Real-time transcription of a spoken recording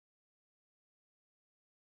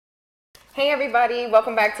Hey everybody,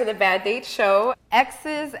 welcome back to the Bad Date Show.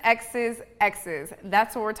 Exes, exes, exes.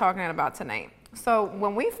 That's what we're talking about tonight. So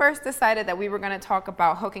when we first decided that we were going to talk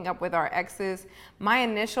about hooking up with our exes, my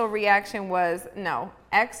initial reaction was, no,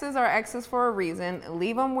 exes are exes for a reason.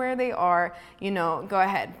 Leave them where they are, go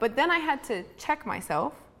ahead. But then I had to check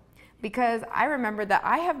myself because I remember that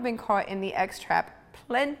I have been caught in the ex trap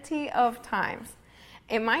plenty of times.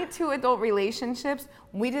 In my 2 adult relationships,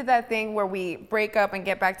 we did that thing where we break up and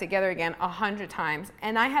get back together again 100 times.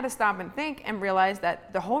 And I had to stop and think and realize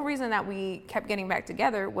that the whole reason that we kept getting back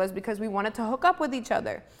together was because we wanted to hook up with each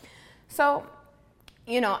other. So,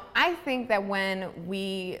 I think that when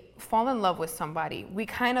we fall in love with somebody, we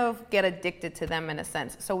kind of get addicted to them in a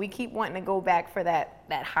sense. So we keep wanting to go back for that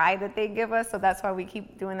high that they give us. So that's why we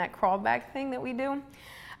keep doing that crawl back thing that we do.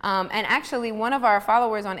 And actually, one of our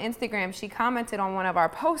followers on Instagram, she commented on one of our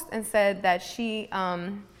posts and said that she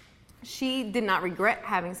did not regret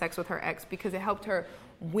having sex with her ex because it helped her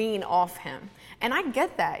wean off him. And I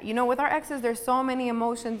get that. With our exes, there's so many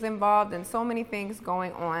emotions involved and so many things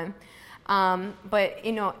going on. But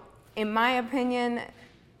in my opinion,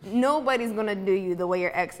 nobody's going to do you the way your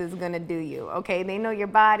ex is going to do you, okay? They know your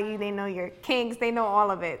body, they know your kinks, they know all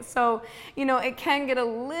of it. So, it can get a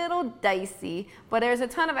little dicey, but there's a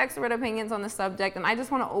ton of expert opinions on the subject, and I just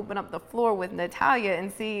want to open up the floor with Natalia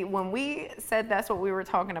and see, when we said that's what we were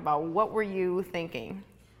talking about, what were you thinking?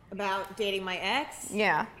 About dating my ex?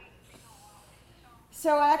 Yeah.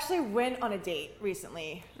 So I actually went on a date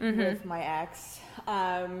recently with my ex.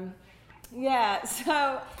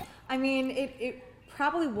 It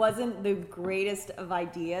probably wasn't the greatest of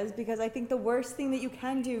ideas because I think the worst thing that you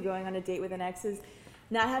can do going on a date with an ex is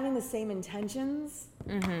not having the same intentions.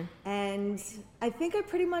 And I think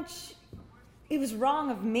it was wrong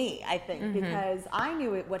of me, I think, because I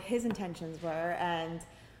knew what his intentions were, and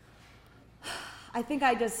I think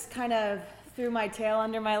I just kind of threw my tail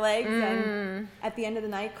under my legs and at the end of the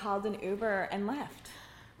night called an Uber and left.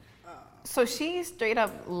 So she straight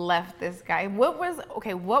up left this guy. What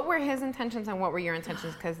were his intentions and what were your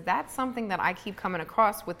intentions? Because that's something that I keep coming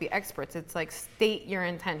across with the experts. It's like, state your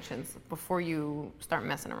intentions before you start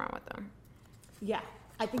messing around with them. Yeah,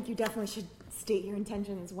 I think you definitely should state your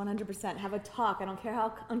intentions 100%. Have a talk. I don't care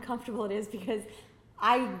how uncomfortable it is, because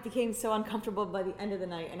I became so uncomfortable by the end of the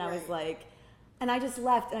night, and I was like, and I just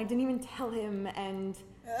left, and I didn't even tell him, and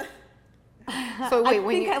so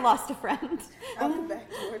wait, I lost a friend. I went back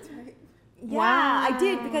towards me. Yeah, wow. I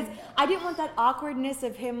did, because I didn't want that awkwardness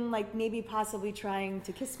of him, like, maybe possibly trying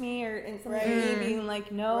to kiss me, or in some way being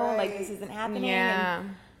like, no, like, this isn't happening. Yeah.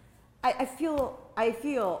 And I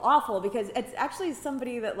feel awful, because it's actually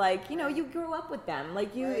somebody that, like, you grew up with them.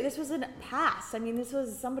 Like, this was a past. I mean, this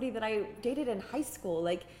was somebody that I dated in high school.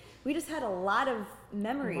 Like, we just had a lot of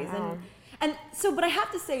memories. Wow. And so, but I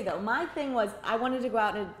have to say, though, my thing was I wanted to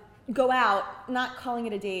go out, not calling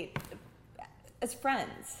it a date, as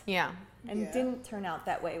friends. Yeah. And didn't turn out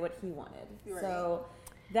that way, what he wanted. Right. So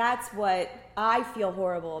that's what I feel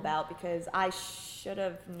horrible about, because I should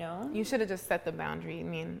have known. You should have just set the boundary,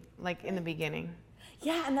 in the beginning.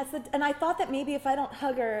 Yeah, and I thought that maybe if I don't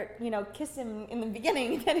hug or, kiss him in the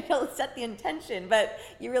beginning, then he'll set the intention, but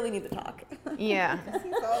you really need to talk. Yeah.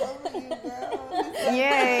 He's all over you, girl.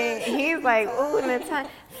 Yeah, he's like, ooh,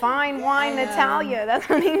 fine wine Natalia. That's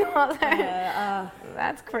what he calls her.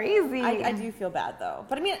 That's crazy. I do feel bad, though.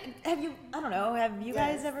 But I mean, have you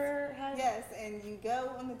guys ever had? Yes, and you go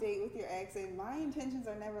on the date with your ex, and my intentions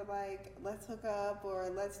are never like, let's hook up or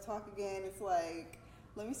let's talk again. It's like,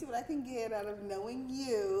 let me see what I can get out of knowing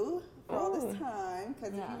you for all this time.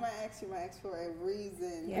 Because if you're my ex for a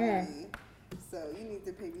reason. Yeah. Really. So you need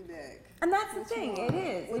to pay me back. And that's the thing. It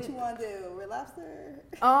is. What you want to do? Red Lobster?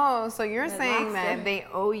 Oh, so you're saying that they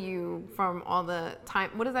owe you from all the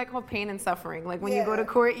time. What is that called? Pain and suffering. Like when you go to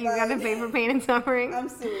court, you got to pay for pain and suffering. I'm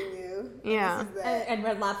suing you. Yeah. And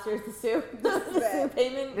Red Lobster is the sue. This is the sue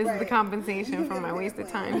payment. This is the compensation for my wasted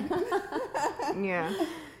time. Yeah.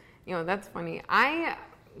 That's funny.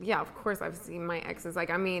 Of course I've seen my exes. Like,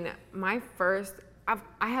 I mean, I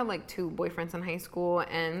had like 2 boyfriends in high school,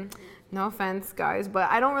 and no offense, guys, but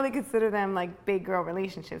I don't really consider them like big girl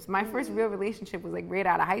relationships. My first real relationship was like right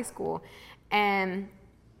out of high school, and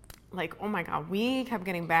like, oh my God, we kept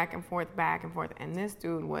getting back and forth, and this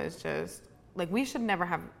dude was just like, we should never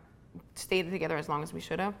have stayed together as long as we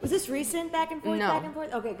should have. Was this recent back and forth, No. back and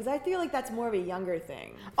forth? Okay, because I feel like that's more of a younger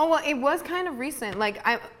thing. Oh, well, it was kind of recent. Like,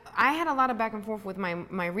 I had a lot of back and forth with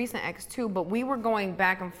my recent ex too, but we were going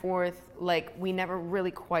back and forth, like, we never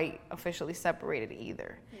really quite officially separated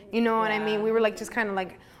either. You know what I mean? We were like just kind of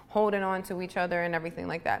like holding on to each other and everything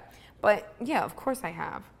like that. But yeah, of course I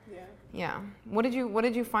have. Yeah. Yeah. What did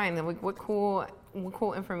you find? Like, what cool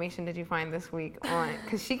information did you find this week on?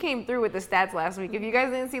 Because she came through with the stats last week. If you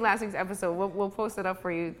guys didn't see last week's episode, we'll post it up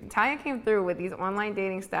for you. Taya came through with these online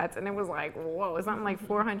dating stats, and it was like, whoa, it's something like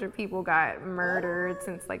 400 people got murdered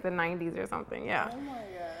since like the 90s or something. Yeah. Oh my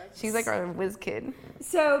gosh. She's like our whiz kid.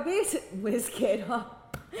 So basically, whiz kid, huh?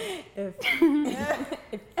 If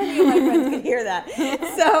any of my friends could hear that.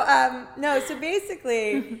 So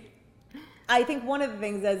basically, I think one of the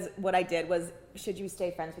things as what I did was, should you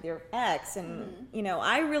stay friends with your ex? And,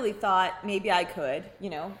 I really thought maybe I could,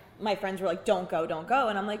 my friends were like, don't go.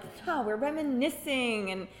 And I'm like, no, we're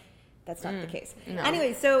reminiscing. And that's not the case. No.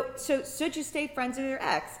 Anyway, so should you stay friends with your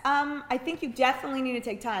ex? I think you definitely need to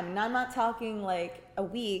take time. And I'm not talking like a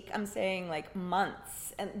week. I'm saying like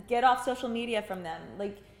months. And get off social media from them.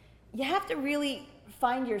 Like, you have to really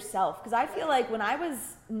find yourself. Because I feel like when I was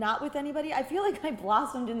not with anybody, I feel like I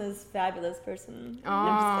blossomed in this fabulous person. No,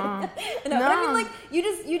 I'm just kidding. But I mean, like,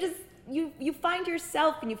 you find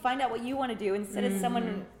yourself and you find out what you want to do instead of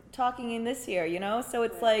someone talking in this year, So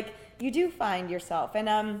it's like you do find yourself.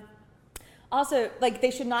 And also, like,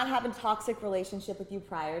 they should not have a toxic relationship with you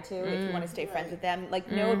prior to if you want to stay friends with them.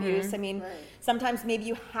 Like, no abuse. I mean, sometimes maybe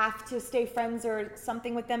you have to stay friends or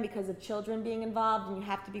something with them because of children being involved and you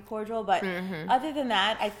have to be cordial. But other than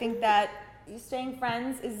that, I think that you staying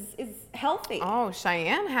friends is healthy. Oh,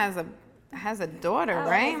 Cheyenne has a daughter,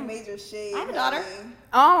 right? Major shade. I have a daughter.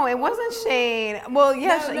 Oh, it wasn't shade. Well,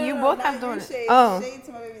 yeah, you both have daughters. Shade. Oh, Shade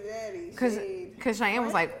to my baby daddy. because Cheyenne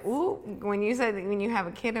was like, ooh, when you said when you have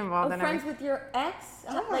a kid involved. Oh, friends with your ex?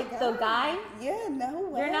 Like the guy? Yeah, no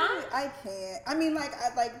way. You're not? I can't. I mean,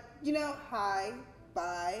 hi,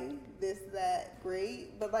 bye, this, that,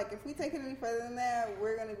 great. But like, if we take it any further than that,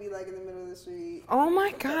 we're gonna be like in the middle of the street. Oh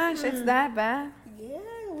my gosh, it's that bad? Yeah,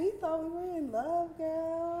 we thought we were in love,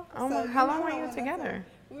 girl. Oh my, how long were you together?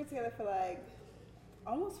 We were together for like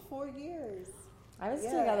almost 4 years. I was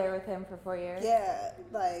together with him for 4 years. Yeah,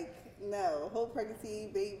 like, no, whole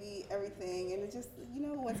pregnancy, baby, everything. And it just,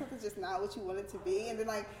 when something's just not what you want it to be. And then,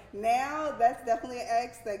 like, now that's definitely an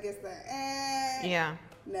ex that gets the, Yeah.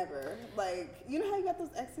 Never. Like, you know how you got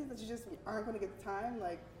those exes that you just aren't going to get the time?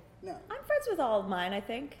 Like, no. I'm friends with all of mine, I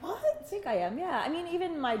think. What? I think I am, yeah. I mean,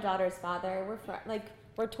 even my daughter's father,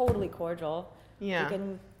 we're totally cordial. Yeah.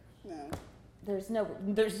 No. There's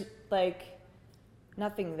like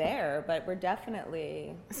nothing there, but we're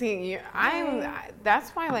definitely. See,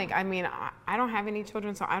 that's why, like, I mean, I don't have any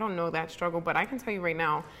children, so I don't know that struggle, but I can tell you right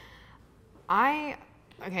now, my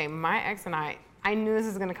ex and I knew this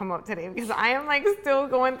was going to come up today because I am like still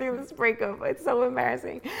going through this breakup. It's so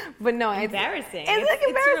embarrassing. But no, it's embarrassing. It's like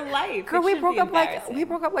embarrassing. It's your life. Girl, we broke up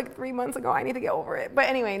like 3 months ago. I need to get over it. But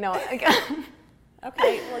anyway, no.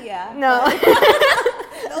 Okay, well, yeah. No.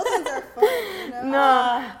 Those ones are fun,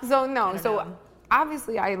 No. So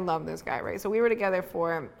obviously I love this guy, right? So we were together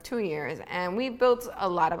for 2 years and we built a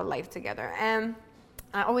lot of a life together. And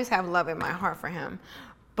I always have love in my heart for him.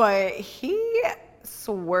 But he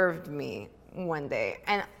swerved me one day.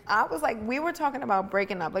 And I was like, we were talking about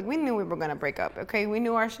breaking up. Like, we knew we were going to break up, okay? We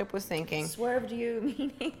knew our ship was sinking. Swerved you,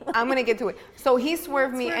 meaning? I'm going to get to it. So he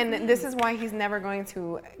swerved me, and this is why he's never going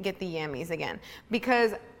to get the yammies again.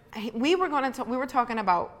 Because we were talking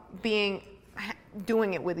about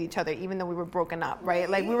doing it with each other, even though we were broken up, right?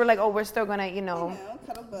 Like, we were like, oh, we're still going to,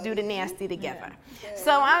 do the nasty together. Yeah.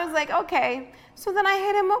 So I was like, okay. So then I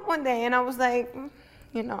hit him up one day, and I was like,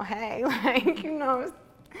 hey, like,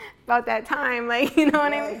 about that time, like, you know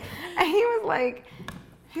what I mean? And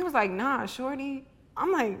he was like, nah, shorty.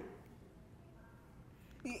 I'm like,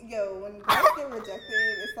 yo, when guys get rejected,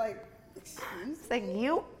 it's like, excuse me? It's like,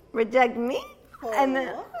 you reject me? For and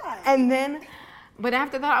what? then, but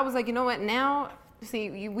after that, I was like, you know what? Now,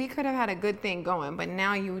 see, we could have had a good thing going, but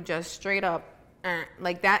now you just straight up,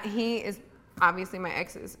 like that. He is obviously my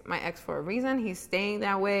ex for a reason. He's staying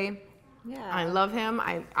that way. Yeah. I love him.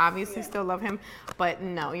 I obviously still love him. But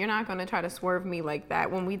no, you're not going to try to swerve me like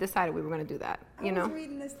that when we decided we were going to do that. I was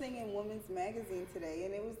reading this thing in Women's Magazine today,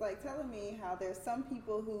 and it was like telling me how there's some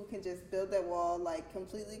people who can just build that wall, like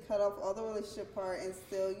completely cut off all the relationship part and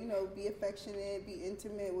still, be affectionate, be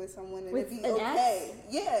intimate with someone, and with it be okay.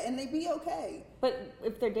 Yeah, and they be okay. But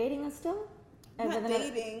if they're dating us still? Not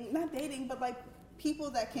dating, but like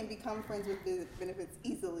people that can become friends with benefits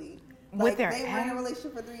easily. Like, they were in a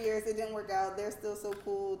relationship for 3 years. It didn't work out. They're still so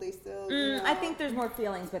cool. They still, I think there's more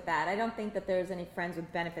feelings with that. I don't think that there's any friends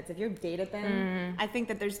with benefits. If you're dated them, I think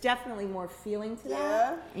that there's definitely more feeling to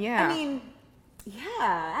that. Yeah. I mean,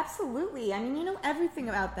 yeah, absolutely. I mean, you know everything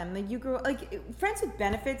about them. Like, you grow, like, friends with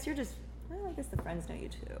benefits, you're just, well, I guess the friends know you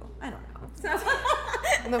too. I don't know.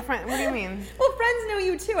 What do you mean? Well, friends know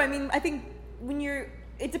you too. I mean, I think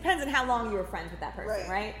it depends on how long you were friends with that person,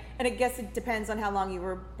 right? And I guess it depends on how long you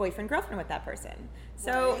were boyfriend, girlfriend with that person.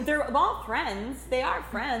 So they're all friends. They are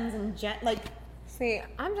friends and See,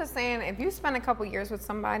 I'm just saying, if you spend a couple years with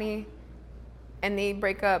somebody and they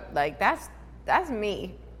break up, like that's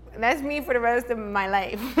me. That's me for the rest of my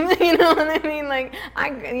life. You know what I mean? Like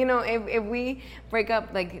if we break up,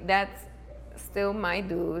 like that's still my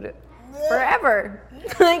dude forever.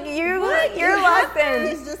 Like you're locked in.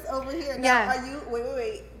 He's just over here. Now, are you?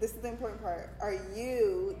 Wait. This is the important part. Are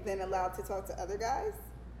you then allowed to talk to other guys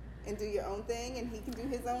and do your own thing, and he can do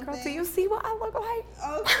his own Girl, thing? do you see what I look like?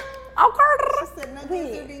 Okay. Okay. She said no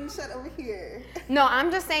games are being shut over here. No,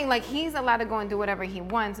 I'm just saying, like, he's allowed to go and do whatever he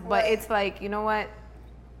wants, but it's like, you know what?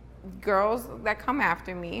 Girls that come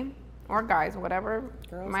after me, or guys, whatever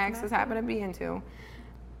my exes happen to be into,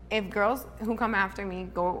 if girls who come after me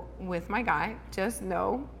go with my guy, just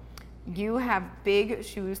know you have big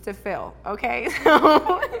shoes to fill, okay?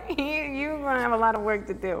 So you're going to have a lot of work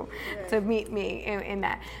to do to meet me in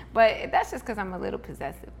that. But that's just because I'm a little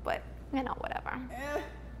possessive, but, whatever.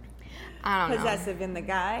 I don't know. possessive in the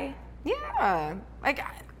guy. Yeah. Like,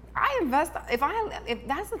 I invest, if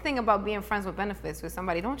that's the thing about being friends with benefits with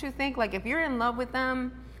somebody, don't you think, like, if you're in love with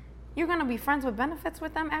them, you're going to be friends with benefits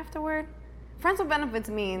with them afterward? Friends with benefits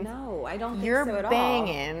means No, I don't think you're so at all.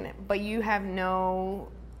 banging, but you have no,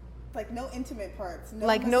 Like no intimate parts. no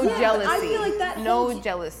massage. jealousy. I feel like that no holds-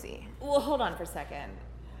 jealousy. Well, hold on for a second.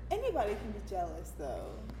 Anybody can be jealous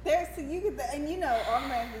though. So you get and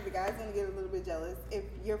automatically the guy's gonna get a little bit jealous if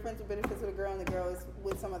you're friends with benefits with a girl and the girl is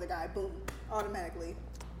with some other guy. Boom, automatically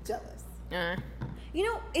jealous.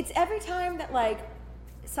 It's every time that like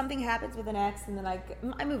something happens with an ex, and then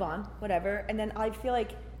I move on, whatever, and then I feel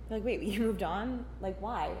like wait, you moved on? Like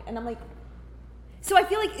why? And I'm like, so I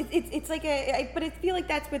feel like it's like but I feel like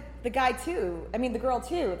that's with the guy too. I mean the girl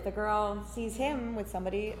too. If the girl sees him with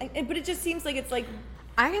somebody, but it just seems like it's like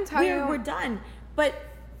I can tell you. we're done. But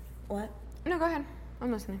what? No, go ahead.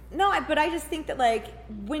 I'm listening. No, but I just think that like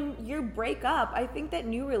when you break up, I think that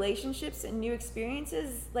new relationships and new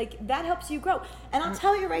experiences, like that helps you grow. And I'll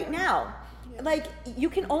tell you right now, like you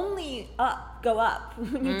can only go up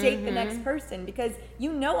when you date the next person, because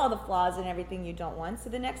you know all the flaws and everything you don't want. So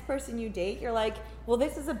the next person you date, you're like, well,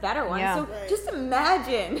 this is a better one. Yeah. So just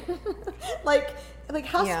imagine like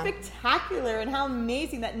how spectacular and how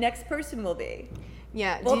amazing that next person will be.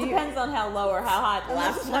 Yeah. Well, it depends on how low or how hot the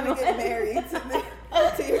Unless last you're one trying was. to get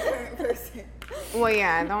married to your current person.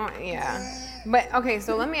 Well, But okay,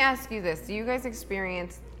 so let me ask you this: do you guys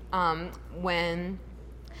experience when?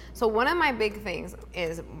 So one of my big things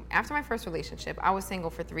is after my first relationship, I was single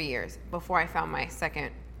for 3 years before I found my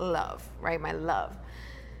second love, right? My love.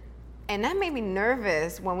 And that made me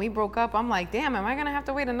nervous when we broke up. I'm like, damn, am I going to have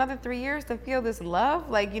to wait another 3 years to feel this love?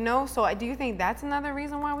 Like, so do you think that's another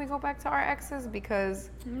reason why we go back to our exes? Because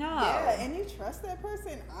No. Yeah, and you trust that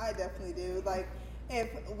person? I definitely do. Like, if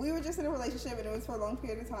we were just in a relationship and it was for a long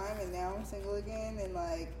period of time and now I'm single again and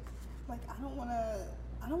like I don't want to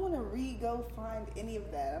go find any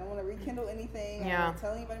of that. I don't want to rekindle anything. I don't want to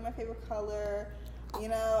tell anybody my favorite color. I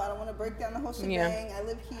don't want to break down the whole shebang. Yeah. I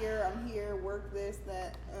live here. I'm here. Work this,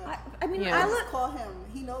 that. I mean, Yeah. I just call him.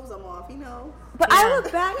 He knows I'm off. He knows. But I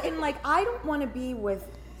look back and like I don't want to be with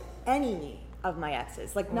any of my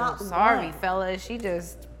exes. Like not sorry, one. fellas, she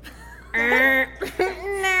just.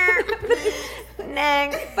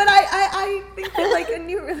 Next. But I think that like a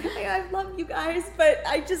new relationship, I love you guys, but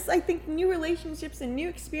I think new relationships and new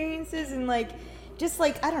experiences and like just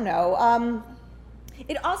like I don't know.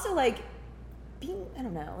 It also like being I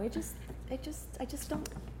don't know. I just don't.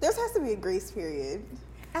 There has to be a grace period.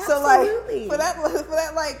 Absolutely. So like for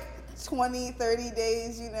that like 20, 30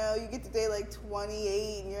 days, you get to day like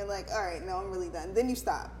 28 and you're like, all right, no, I'm really done. Then you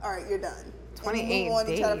stop. All right, you're done. 28 and you move on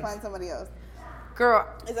days. and try to find somebody else. Girl,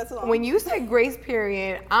 Is that too long? when you say grace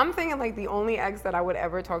period, I'm thinking like the only ex that I would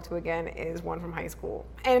ever talk to again is one from high school.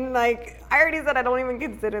 And like, I already said I don't even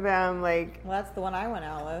consider them like, Well, that's the one I went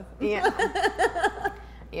out with. yeah.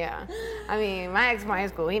 Yeah. I mean, my ex from high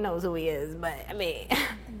school, he knows who he is, but I mean,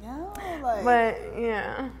 No, like. but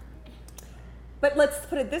yeah. But let's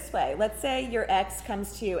put it this way. Let's say your ex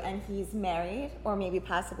comes to you and he's married or maybe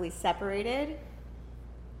possibly separated.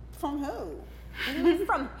 From who?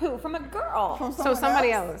 From who? From a girl. From So someone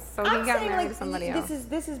somebody else? else. So I'm he got saying, married like, to somebody else.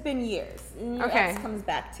 This has been years. And your Okay. ex comes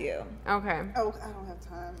back to you. Okay. Oh, I don't have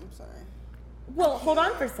time. I'm sorry. Well, hold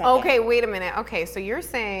on for a second. Okay, wait a minute. Okay, so you're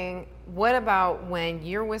saying, what about when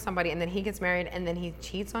you're with somebody and then he gets married and then he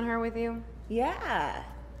cheats on her with you? Yeah.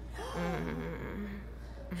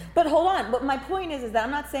 But hold on. But my point is that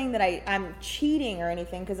I'm not saying that I'm cheating or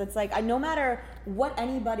anything, because it's like no matter what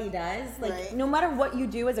anybody does, like Right. no matter what you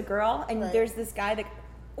do as a girl, and Right. there's this guy that,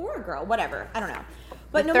 or a girl, whatever, I don't know.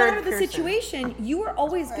 But The no third matter the person. situation, you are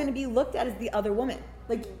always going to be looked at as the other woman.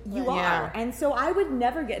 Like you Right. Yeah. are. And so I would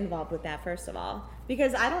never get involved with that, first of all,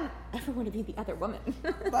 because I don't ever want to be the other woman.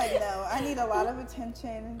 Like, no, I need a lot of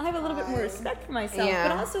attention. I have a little bit more time. respect for myself, Yeah.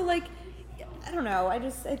 but also like, I don't know. I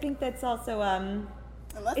think that's also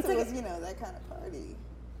Unless It's it like- was, that kind of party.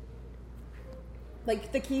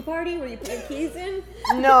 like the key party where you put your keys in.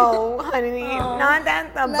 No, honey, Oh. not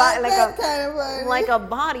that. Not like that a kind of party. like a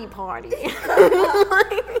body party.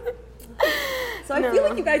 So I feel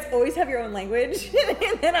like you guys always have your own language,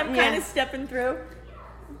 and then I'm kind Yeah. of stepping through.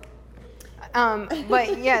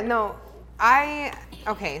 But yeah, no,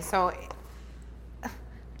 okay, so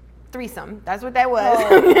threesome. That's what that was.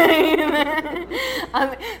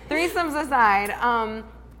 Threesomes aside,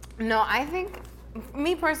 no, I think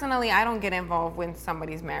me personally, I don't get involved when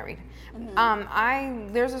somebody's married.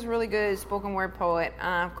 There's this really good spoken word poet.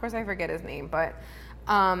 Of course, I forget his name, but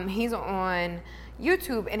he's on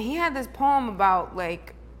YouTube, and he had this poem about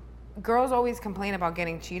like girls always complain about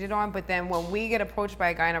getting cheated on, but then when we get approached by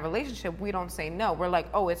a guy in a relationship, we don't say no. We're like,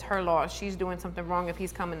 oh, it's her loss. She's doing something wrong if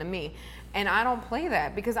he's coming to me. And I don't play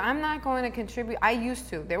that because I'm not going to contribute. I used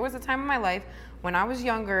to. There was a time in my life when I was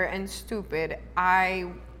younger and stupid, I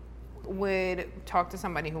would talk to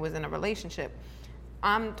somebody who was in a relationship.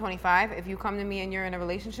 I'm 25. If you come to me and you're in a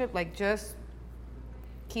relationship, like just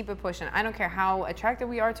keep it pushing. I don't care how attracted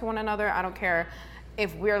we are to one another. I don't care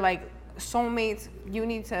if we're like soulmates. You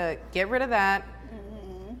need to get rid of that,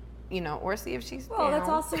 or see if she's. Well, that's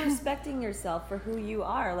also respecting yourself for who you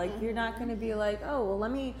are. Like you're not going to be like, oh, well,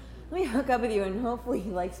 let me hook up with you and hopefully he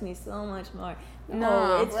likes me so much more.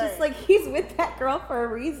 No. It's just Right. like he's with that girl for a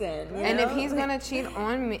reason. you And know? if he's gonna cheat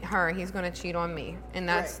on her, he's gonna cheat on me, and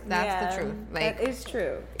that's Yeah, the truth. Like, that is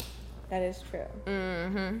true. That is true.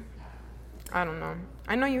 I don't know.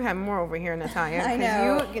 I know you have more over here, Natalia. I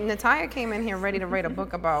know. Natalia came in here ready to write a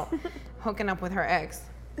book about hooking up with her ex.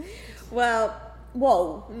 Well,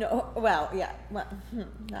 whoa, no, well, yeah, well,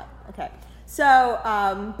 no, okay.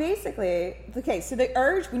 So basically, okay, so the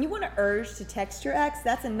urge, when you want to urge to text your ex,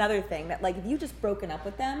 that's another thing that like if you just broken up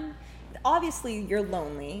with them, obviously you're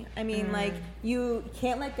lonely. I mean, like you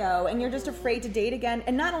can't let go and you're just afraid to date again.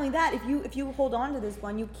 And not only that, if you hold on to this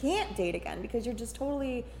one, you can't date again because you're just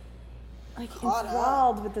totally like Caught up.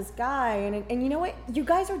 enthralled with this guy. And you know what? You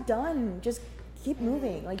guys are done. Just keep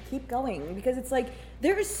moving, like keep going because it's like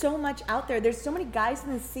there is so much out there. There's so many guys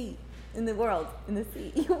in the sea. In the world, in the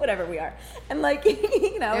sea, whatever we are, and like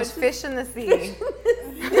There's it's fish in the sea.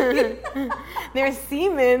 There's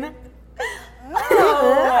semen.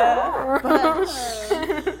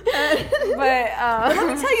 But let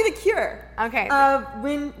me tell you the cure. Okay.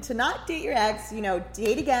 When to not date your ex,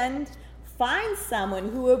 date again. Find someone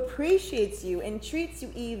who appreciates you and treats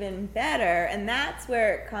you even better, and that's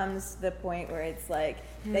where it comes to the point where it's like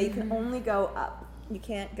that you can only go up. You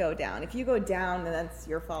can't go down. If you go down, then that's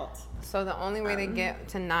your fault. So the only way to get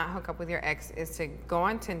to not hook up with your ex is to go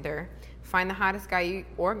on Tinder, find the hottest guy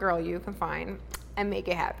or girl you can find, and make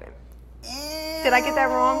it happen. Did I get that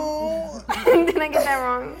wrong? Did I get that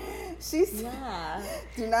wrong? She's Yeah.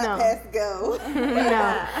 do not No. pass go.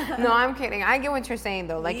 No, I'm kidding. I get what you're saying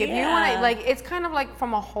though. Like if you want Yeah. to, like it's kind of like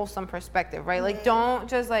from a wholesome perspective, right? Like don't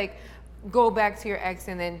just like go back to your ex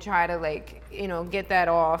and then try to like get that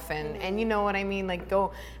off and you know what I mean. Like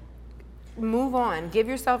go. Move on. Give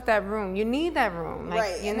yourself that room. You need that room. Like,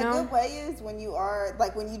 Right. You And know? a good way is when you are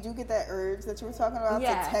like when you do get that urge that you were talking about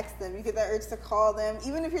Yeah. to text them. You get that urge to call them,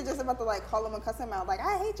 even if you're just about to like call them and cuss them out, like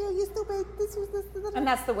I hate you, you stupid. This was this. And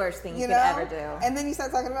that's the worst thing you you could know, ever do. and then you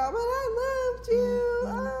start talking about, but I loved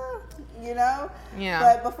you. Yeah.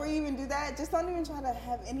 But before you even do that, just don't even try to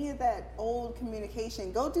have any of that old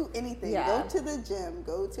communication. Go do anything. Yeah. Go to the gym.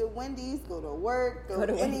 Go to Wendy's. Go to work. Go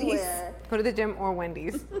to Wendy's. anywhere. Go to the gym or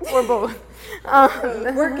Wendy's or both.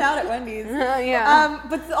 Work out at Wendy's. Yeah.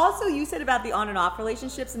 But also you said about the on and off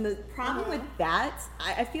relationships, and the problem with that,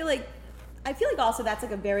 I feel like also that's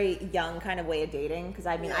like a very young kind of way of dating, because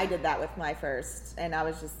I mean I did that with my first, and I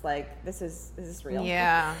was just like, is this real?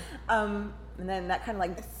 Yeah. And then that kind of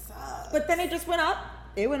like, Sucks. but then it just went up.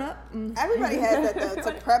 It went up. Everybody has that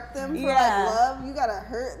though. To prep them for Yeah. like love, you gotta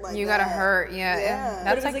hurt like You that. gotta hurt. Yeah. Yeah. And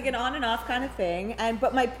But it that's was like an on and off kind of thing.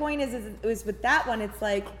 But my point is it was with that one, it's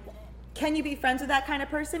like can you be friends with that kind of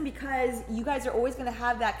person? Because you guys are always going to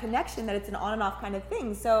have that connection that it's an on and off kind of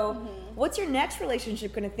thing. So what's your next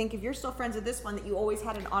relationship going to think if you're still friends with this one that you always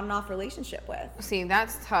had an on and off relationship with? See,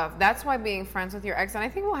 that's tough. That's why being friends with your ex, and I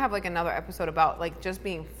think we'll have like another episode about like just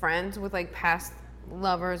being friends with like past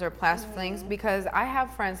lovers or past flings, because I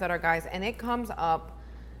have friends that are guys and it comes up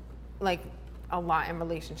like a lot in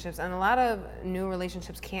relationships, and a lot of new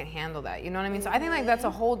relationships can't handle that. You know what I mean? So I think like that's a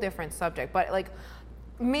whole different subject. But like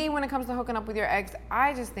me, when it comes to hooking up with your ex,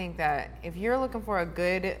 I just think that if you're looking for a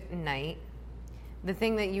good night, the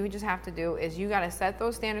thing that you just have to do is you got to set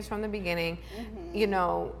those standards from the beginning. You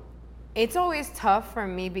know, it's always tough for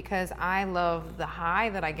me because I love the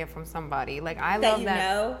high that I get from somebody. Like I love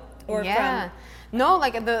that. Or yeah. from? No,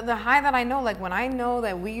 like the high that I know, like when I know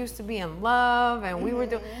that we used to be in love and we were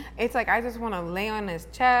doing, it's like I just want to lay on his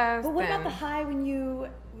chest. But what about the high when you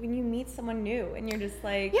meet someone new and you're just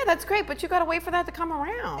like, yeah, that's great, but you gotta wait for that to come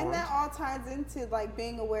around. And that all ties into like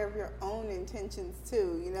being aware of your own intentions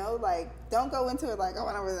too, you know? Like don't go into it like, oh,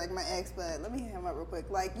 I don't really like my ex, but let me hit him up real quick.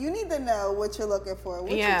 Like you need to know what you're looking for,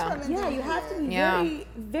 what you're trying to do. Yeah, you have to be very,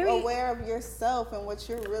 very aware of yourself and what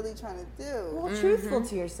you're really trying to do. Well, truthful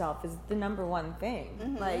to yourself is the number one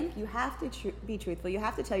thing. Like you have to be truthful. You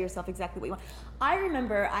have to tell yourself exactly what you want. I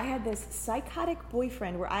remember I had this psychotic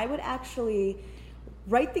boyfriend where I would actually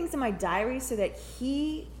write things in my diary so that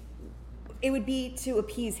it would be to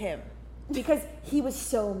appease him, because he was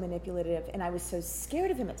so manipulative and I was so scared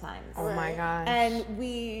of him at times. Oh my gosh. And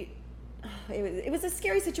it was a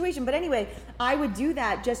scary situation, but anyway, I would do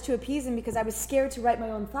that just to appease him because I was scared to write my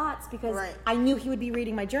own thoughts because I knew he would be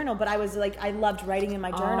reading my journal, but I was like, I loved writing in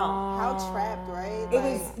my journal. How trapped, right? It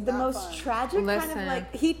was the most tragic kind of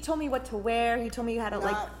like, he told me what to wear, he told me how to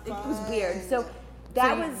it was weird. So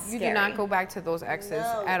that was scary. You do not go back to those exes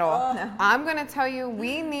at all. No. I'm gonna tell you,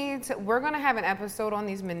 we're gonna have an episode on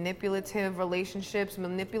these manipulative relationships.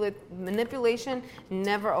 Manipulation,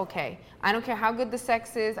 never okay. I don't care how good the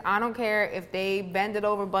sex is. I don't care if they bend it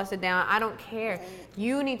over, bust it down. I don't care.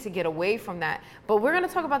 You need to get away from that. But we're gonna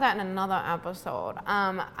talk about that in another episode.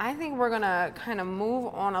 I think we're gonna kind of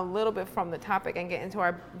move on a little bit from the topic and get into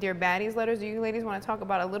our Dear Baddies letters. Do you ladies want to talk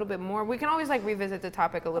about a little bit more? We can always like revisit the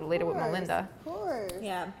topic a little later with Melinda. Of course.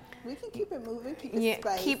 Yeah. We can keep it moving, keep it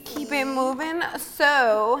spicy. Keep it moving.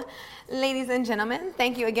 So, ladies and gentlemen,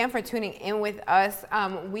 thank you again for tuning in with us.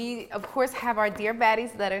 We, of course, have our Dear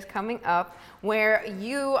Baddies letters coming up where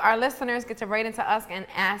you, our listeners, get to write into us and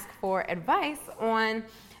ask for advice on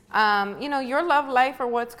your love life or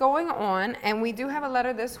what's going on. And we do have a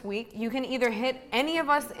letter this week. You can either hit any of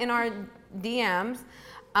us in our DMs.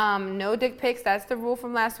 No dick pics. That's the rule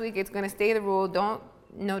from last week. It's going to stay the rule.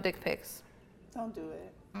 No dick pics. Don't do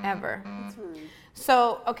it. Ever. It's rude.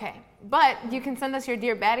 So, okay. But you can send us your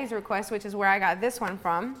Dear Baddies request, which is where I got this one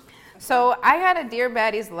from. So I got a Dear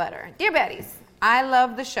Baddies letter. Dear Baddies, I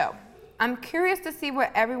love the show. I'm curious to see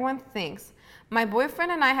what everyone thinks. My boyfriend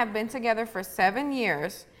and I have been together for 7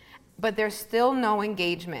 years, but there's still no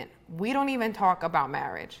engagement. We don't even talk about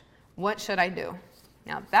marriage. What should I do?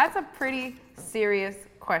 Now, that's a pretty serious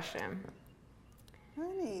question.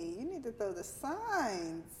 Honey, you need to throw the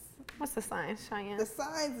signs. What's the signs, Cheyenne? The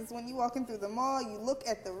signs is when you're walking through the mall, you look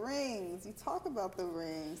at the rings. You talk about the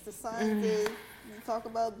rings. The signs is you talk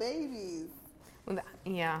about babies.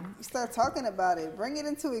 Yeah. You start talking about it. Bring it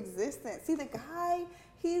into existence. See, the guy,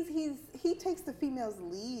 he takes the female's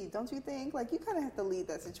lead, don't you think? Like, you kind of have to lead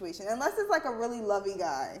that situation. Unless it's like a really loving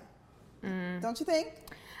guy. Don't you think?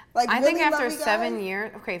 Like, I really think after loving 7 guys?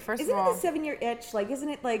 years, okay, first Isn't of all. it the 7-year itch? Like, isn't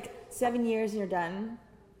it like 7 years and you're done?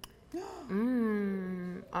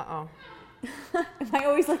 Uh-oh. Am I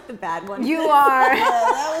always like the bad one? You are. Yeah,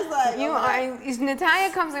 that was like, You are. Natalia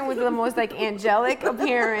comes in with the most like angelic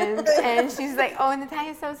appearance, and she's like, "Oh,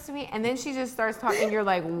 Natalia's so sweet," and then she just starts talking. You're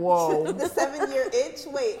like, "Whoa." The 7-year itch?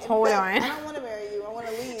 Wait. Hold on. I don't want to marry you. I want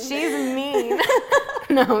to leave. She's mean.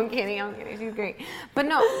 No, I'm kidding. She's great. But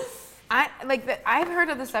no, I've heard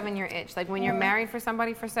of the 7-year itch. Like when you're married for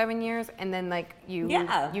somebody for 7 years, and then like you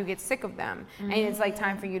get sick of them, and it's like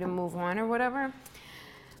time for you to move on or whatever.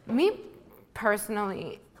 Me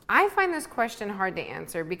personally, I find this question hard to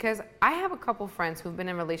answer because I have a couple friends who've been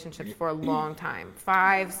in relationships for a long time,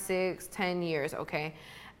 5, 6, 10 years, okay?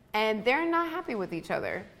 And they're not happy with each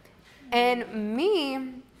other. And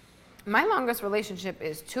me, my longest relationship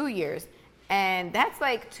is 2 years. And that's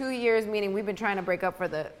like 2 years, meaning we've been trying to break up for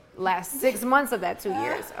the last 6 months of that 2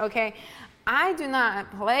 years, okay? I do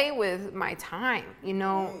not play with my time, you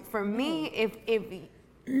know? For me,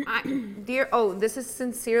 this is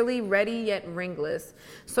sincerely Ready Yet Ringless.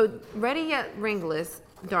 So Ready Yet Ringless,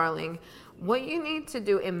 darling, what you need to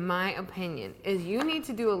do, in my opinion, is you need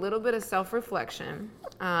to do a little bit of self-reflection.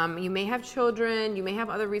 You may have children, you may have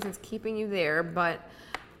other reasons keeping you there, but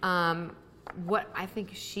what I think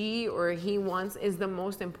she or he wants is the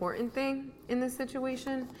most important thing in this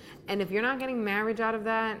situation. And if you're not getting marriage out of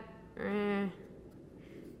that, it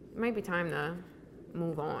might be time to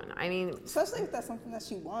move on. I mean, especially if that's something that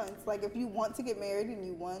she wants. Like, if you want to get married and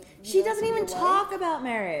you want, she doesn't even talk about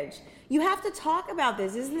marriage. You have to talk about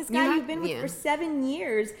this. Isn't this guy you've been with for 7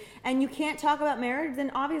 years and you can't talk about marriage? Then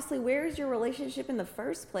obviously, where is your relationship in the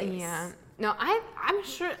first place? Yeah. No, I'm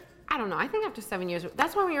sure. I don't know. I think after 7 years,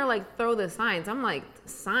 that's why when you're like, throw the signs. I'm like,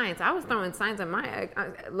 signs. I was throwing signs at my ex,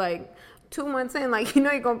 like 2 months in, like, you know,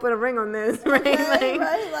 you're gonna put a ring on this, right? Okay,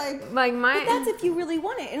 like my. But that's if you really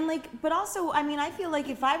want it, and like, but also, I mean, I feel like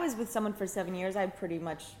if I was with someone for 7 years, I'd pretty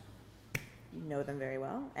much know them very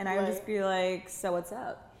well, and I would just be like, so what's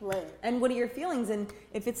up? Right. And what are your feelings? And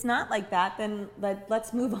if it's not like that, then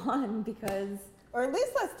let's move on, because. Or at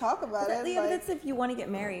least let's talk about it. Yeah, that's if you want to get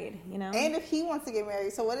married, you know. And if he wants to get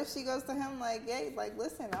married, so what if she goes to him like, "Hey, like,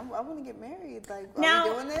 listen, I want to get married. Like, are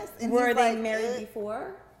we doing this?" And were he's they like, married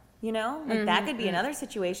before? You know, like that could be another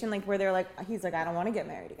situation, like where they're like, he's like, I don't want to get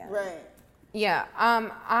married again. Right. Yeah.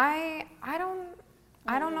 I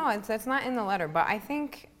don't know. It's not in the letter, but I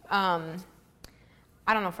think I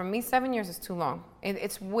don't know. For me, 7 years is too long.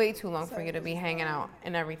 It's way too long for you to be hanging out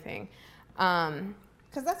and everything.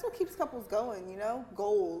 Because that's what keeps couples going, you know,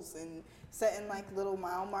 goals and setting like little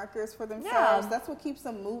mile markers for themselves. Yeah. That's what keeps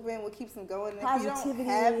them moving, what keeps them going. And Positivity. if you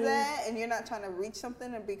don't have that and you're not trying to reach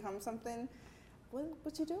something and become something,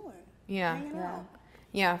 what you doing? Yeah. Hanging out.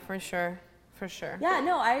 Yeah, for sure. For sure. Yeah,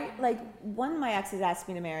 no, I like one of my exes asked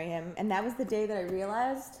me to marry him, and that was the day that I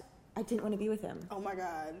realized I didn't want to be with him. Oh my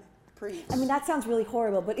God. Preach. I mean, that sounds really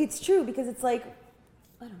horrible, but it's true because it's like,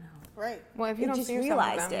 I don't know. Right. Well, if you I don't just see yourself with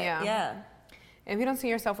realized them, it. Yeah. If you don't see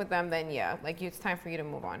yourself with them, then yeah, like it's time for you to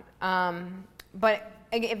move on. But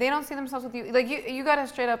if they don't see themselves with you, like you gotta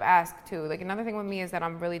straight up ask too. Like another thing with me is that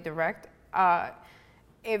I'm really direct.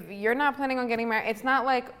 If you're not planning on getting married, it's not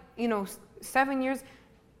like, 7 years.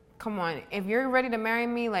 Come on, if you're ready to marry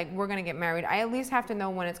me, like we're gonna get married. I at least have to know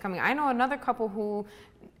when it's coming. I know another couple who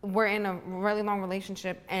were in a really long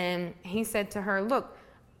relationship, and he said to her, "Look,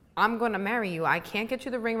 I'm going to marry you. I can't get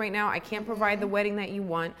you the ring right now. I can't provide the wedding that you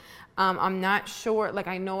want. I'm not sure. Like,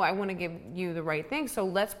 I know I want to give you the right thing. So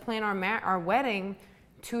let's plan our wedding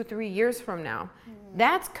 2-3 years from now."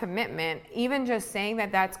 That's commitment. Even just saying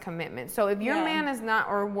that, that's commitment. So if your man is not,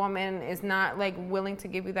 or woman is not like willing to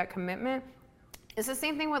give you that commitment, it's the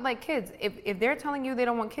same thing with like kids. If they're telling you they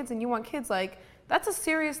don't want kids and you want kids, like that's a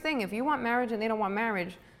serious thing. If you want marriage and they don't want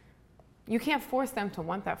marriage, you can't force them to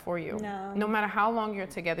want that for you. No matter how long you're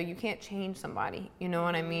together, you can't change somebody. You know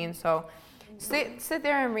what I mean? So sit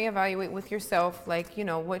there and reevaluate with yourself, like,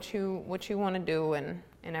 what you want to do and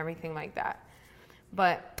everything like that.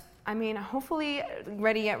 But I mean, hopefully,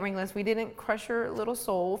 Ready Yet Ringless, we didn't crush your little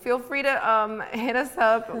soul. Feel free to hit us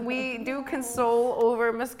up. We do console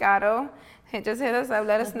over Moscato. Just hit us up.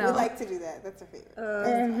 Let us know. We like to do that. That's our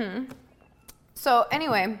favorite. So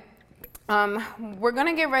anyway, we're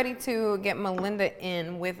gonna get ready to get Melinda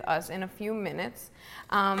in with us in a few minutes.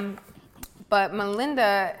 But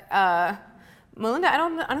Melinda, I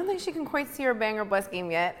don't think she can quite see her Bang or Bust game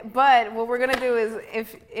yet. But what we're gonna do is,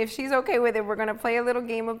 if she's okay with it, we're gonna play a little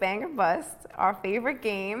game of Bang or Bust, our favorite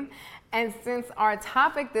game. And since our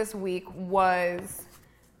topic this week was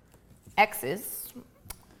exes,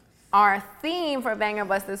 our theme for Bang or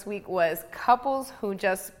Bust this week was couples who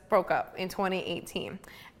just broke up in 2018.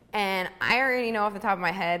 And I already know off the top of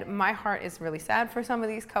my head, my heart is really sad for some of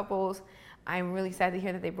these couples. I'm really sad to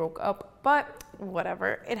hear that they broke up, but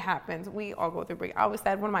whatever, it happens. We all go through break. I was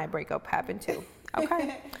sad when my breakup happened too.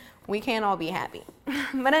 Okay, we can't all be happy.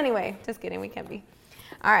 But anyway, just kidding, we can be.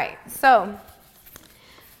 All right, so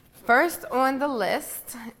first on the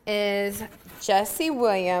list is Jesse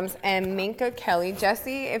Williams and Minka Kelly.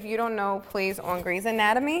 Jesse, if you don't know, plays on Grey's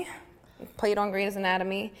Anatomy. Played on Grey's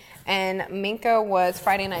Anatomy, and Minka was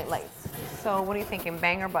Friday Night Lights. So what are you thinking,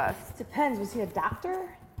 Bang or Bust? Depends. Was he a doctor?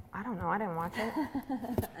 I don't know. I didn't watch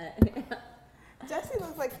it. Jesse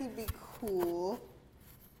looks like he'd be cool.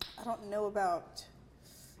 I don't know about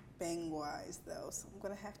bang-wise, though, so I'm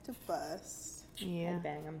going to have to bust. Yeah. I'd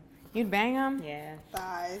bang him. You'd bang him? Yeah.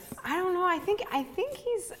 Thighs. I don't know. I think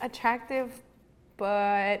he's attractive,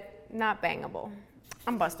 but not bangable.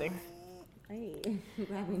 I'm busting. Hey,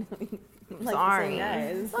 glad we know you like Sorry. the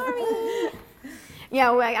same guys. Sorry.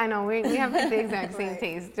 Yeah, I know. We have the exact same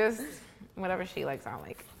taste. Just whatever she likes, I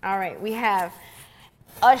like. All right. We have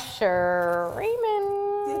Usher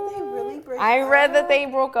Raymond. Did they really break I read that they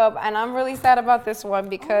broke up, and I'm really sad about this one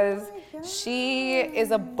because she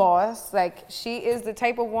is a boss. Like, she is the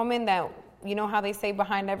type of woman that, you know how they say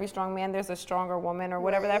behind every strong man there's a stronger woman, or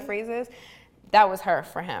whatever that phrase is? That was her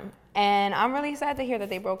for him. And I'm really sad to hear that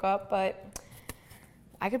they broke up, but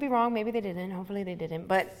I could be wrong. Maybe they didn't. Hopefully they didn't.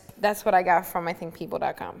 But that's what I got from, I think,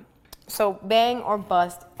 people.com. So, bang or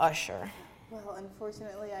bust Usher? Well,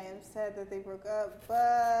 unfortunately, I am sad that they broke up,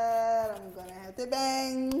 but I'm gonna have to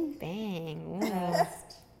bang. Bang.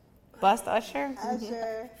 Ooh. Bust Usher?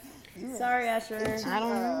 Usher. Sorry, Usher. I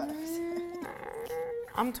don't know.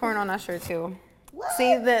 I'm torn on Usher too. What?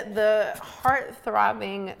 See, the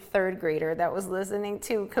heart-throbbing third grader that was listening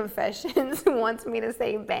to Confessions wants me to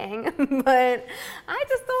say bang, but I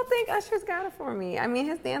just don't think Usher's got it for me. I mean,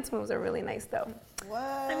 his dance moves are really nice though. What?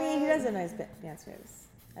 I mean, he does a nice dance moves.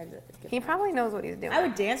 He probably knows what he's doing. I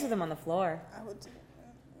would dance with him on the floor. I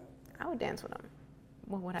would dance with him.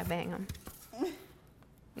 Well, would I bang him?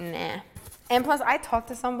 Nah. And plus, I talked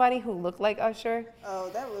to somebody who looked like Usher. Oh,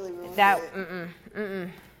 that really ruined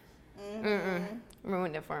it.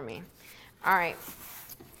 Ruined it for me. All right.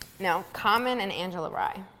 Now, Common and Angela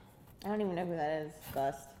Rye. I don't even know who that is.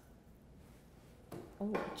 Bust.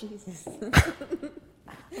 Oh, Jesus.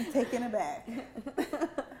 I'm taken aback.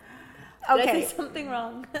 Did I Okay. say something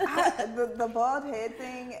wrong? The bald head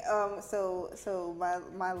thing. So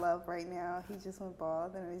my love right now, he just went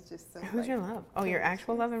bald, and it's just so. Who's your love? Oh, your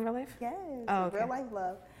actual love in real life? Yes. Oh, okay. Real life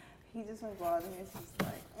love. He just went bald, and it's just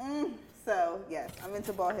like. So yes, I'm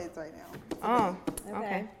into bald heads right now. Oh,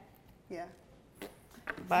 okay. Yeah.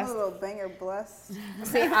 I'm a Bust. little banger blessed.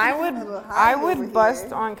 See, I little high over would bust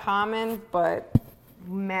here. on Common, but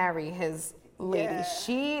marry his lady. Yeah.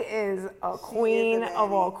 She is a queen a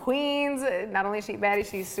of all baddie. queens. Not only is she baddie,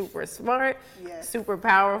 she's super smart, Yes. super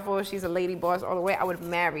powerful. She's a lady boss all the way. I would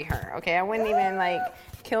marry her. Okay, I wouldn't even like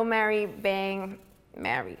kill, marry, bang,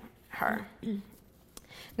 marry her.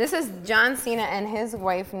 This is John Cena and his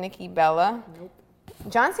wife Nikki Bella. Nope.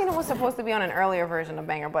 John Cena was supposed to be on an earlier version of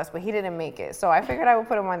Bang or Bust, but he didn't make it. So I figured I would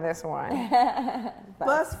put him on this one.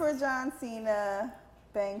 Bust for John Cena,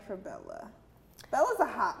 bang for Bella. Bella's a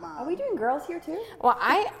hot mom. Are we doing girls here too? Well,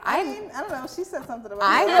 I mean, I don't know. She said something about.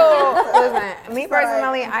 I it. go, listen, me Sorry,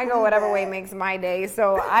 personally, I go whatever way that. makes my day,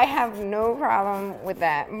 so I have no problem with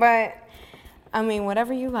that. But, I mean,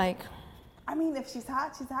 whatever you like. I mean, if she's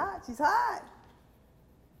hot, she's hot. She's hot.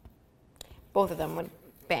 Both of them would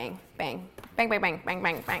bang, bang, bang, bang, bang, bang,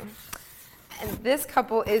 bang, bang. And this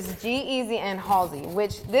couple is G-Eazy and Halsey,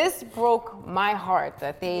 which this broke my heart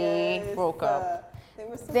that they Yes, broke up. They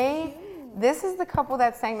were so They, cute. this is the couple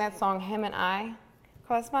that sang that song, Him and I.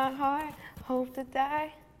 Cross my heart, hope to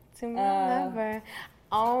die to my lover.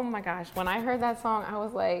 Oh my gosh, when I heard that song, I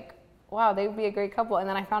was like, wow, they would be a great couple. And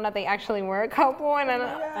then I found out they actually were a couple, and then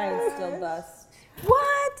I would still bust.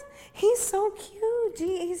 what? He's so cute.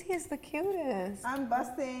 G-Eazy is the cutest. I'm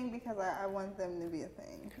busting because I want them to be a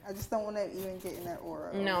thing. I just don't want to even get in that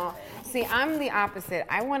aura. No. See, I'm the opposite.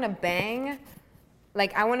 I want to bang.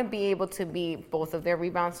 Like, I want to be able to be both of their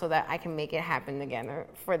rebounds so that I can make it happen together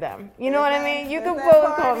for them. You know what I mean? You can There's that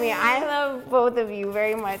both call party. me. I love both of you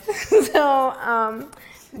very much. So,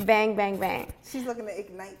 bang, bang, bang. She's looking to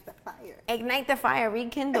ignite the fire. Ignite the fire,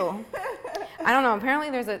 rekindle. I don't know. Apparently,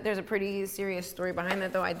 there's a pretty serious story behind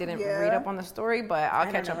that, though. I didn't Yeah. read up on the story, but I'll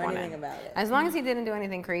I catch don't up know on anything it. about it. As long as he didn't do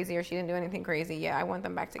anything crazy or she didn't do anything crazy, yeah, I want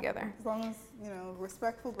them back together. As long as,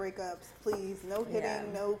 respectful breakups, please. No hitting, Yeah.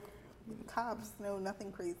 no cops, no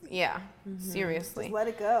nothing crazy. Yeah, seriously. Just let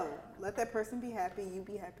it go. Let that person be happy. You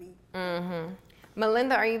be happy.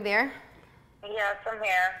 Melinda, are you there? Yes, I'm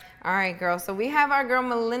here. All right, girl. So we have our girl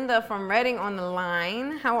Melinda from Reading on the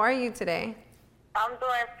line. How are you today? I'm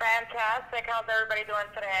doing fantastic. How's everybody doing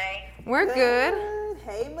today? We're good.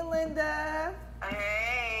 Hey, Melinda.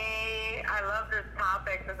 Hey, I love this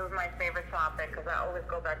topic. This is my favorite topic because I always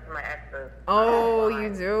go back to my exes. Oh, you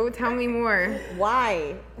do? Tell me more.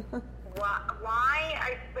 Why?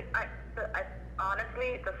 Why? I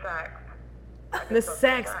honestly, the sex. The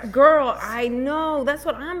sex. Girl, I know. That's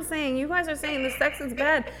what I'm saying. You guys are saying the sex is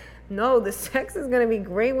bad. No, the sex is going to be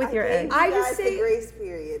great with your ex. I I just just say- the grace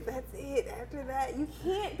period. That's it. After that, you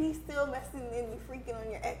can't be still messing and freaking on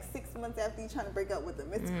your ex 6 months after you trying to break up with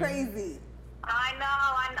them. It's crazy. I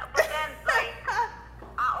know. But then, like,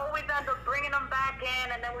 I always end up bringing them back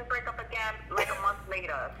in, and then we break up again like a month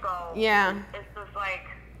later. So Yeah. it's just like,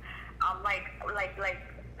 like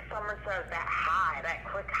Summer says, that high, that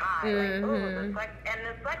quick high. Like, ooh, the sex, and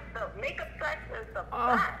the sex, the makeup sex is the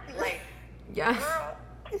best. Like, Yeah. girl,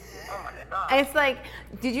 Oh my God. It's like,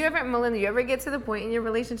 Melinda, you ever get to the point in your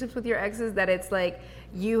relationships with your exes that it's like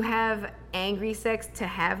you have angry sex to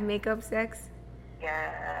have makeup sex?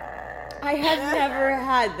 Yeah. I have never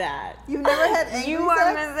had that. You've never had angry You are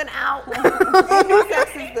sex? missing out. Angry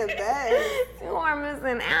sex is the best. You are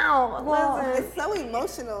missing out. Listen. It's so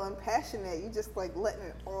emotional and passionate. You just like letting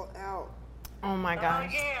it all out. Oh my Oh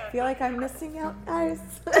gosh. yeah. I feel like I'm missing out, guys.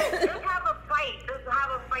 Just have a fight. Just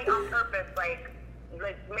have a fight on purpose. Like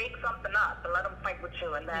make something up and let them fight with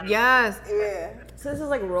you, and then. Yes. Yeah. So this is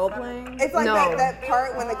like role playing. It's like No. that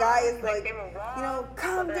part when the guy is Like like, they were wrong, you know,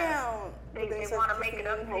 calm but then down. They But then he want starts to make it kissing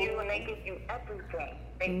up to you, and they holding give you everything.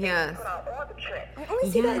 They Yes. put out all the tricks. I only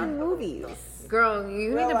see that in movies. Girl,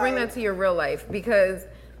 you Real need to bring life. that to your real life because,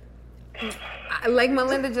 like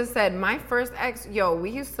Melinda just said, my first ex, we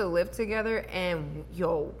used to live together, and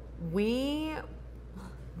we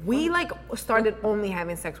like started only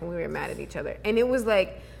having sex when we were mad at each other, and it was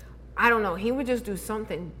like, I don't know, he would just do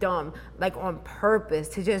something dumb, like on purpose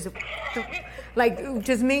to just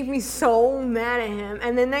make me so mad at him,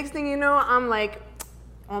 and the next thing you know, I'm like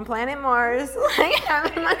on planet Mars, like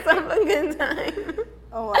having myself a good time.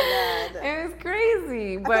 Oh my God. It was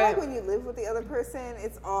crazy, I but feel like when you live with the other person,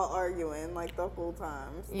 it's all arguing like the whole time.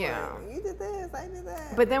 It's Yeah. like, you did this, I did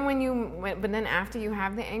that. But then after you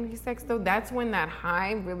have the angry sex though, that's when that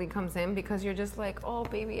high really comes in because you're just like, oh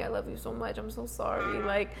baby, I love you so much. I'm so sorry.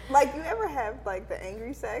 Like, you ever have like the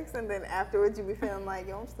angry sex and then afterwards you be feeling like,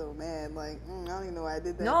 yo, I'm still mad. Like, I don't even know why I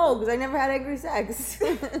did that. No, because I never had angry sex.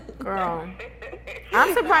 girl,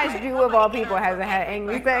 I'm surprised you of all people hasn't had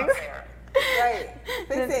angry sex. Right.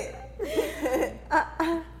 Fix it.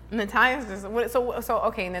 Natalia's just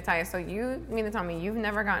okay, Natalia. So you mean to tell me you've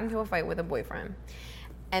never gotten into a fight with a boyfriend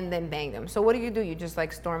and then banged him? So what do? You just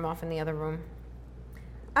like storm off in the other room?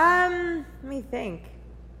 Let me think.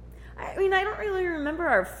 I mean, I don't really remember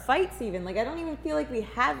our fights even. Like, I don't even feel like we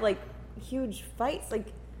had like huge fights. Like,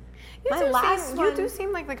 You do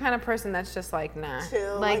seem like the kind of person that's just like nah,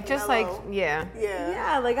 Chill, like just like mellow. yeah.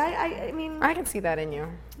 yeah, like I mean, I can see that in you.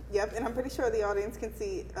 Yep, and I'm pretty sure the audience can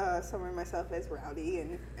see Summer and myself as rowdy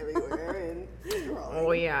and everywhere and scrolling.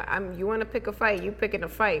 Oh yeah, you want to pick a fight? You picking a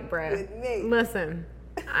fight, bruh. With me. Listen,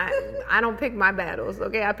 I don't pick my battles.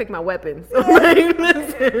 Okay, I pick my weapons. So, like,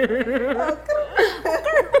 listen.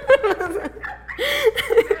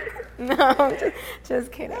 No,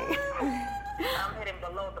 just kidding. I'm hitting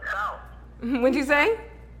below the belt. What'd you say?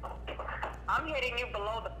 I'm hitting you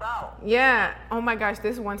below the belt. Yeah. Oh my gosh,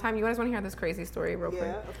 this one time, you guys want to hear this crazy story real quick?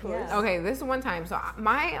 Yeah, of course. Yeah. Okay, this one time. So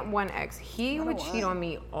my one ex, he would cheat on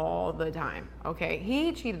me all the time. Okay,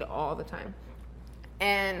 he cheated all the time.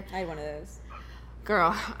 And I had one of those.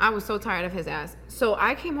 girl, I was so tired of his ass. So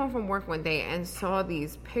I came home from work one day and saw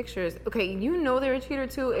these pictures. Okay, you know they're a cheater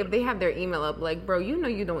too if they have their email up. Like, bro, you know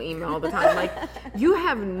you don't email all the time. Like, you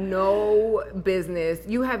have no business.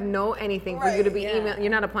 You have no anything for you to be emailing.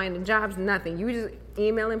 You're not applying to jobs, nothing. You just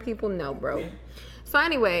emailing people? No, bro. So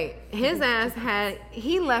anyway, his ass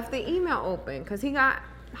he left the email open because he got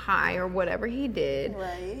high or whatever he did.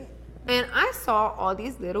 Right. And I saw all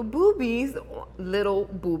these little boobies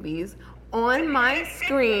on my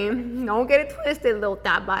screen. Don't get it twisted, little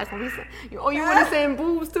thought box. Oh, you want to send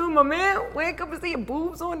boobs to my man? Wake up and see your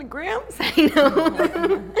boobs on the gram? Say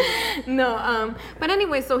no. No. But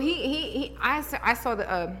anyway, so I saw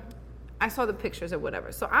the pictures or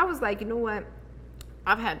whatever. So I was like, you know what?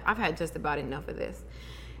 I've had just about enough of this.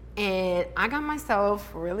 And I got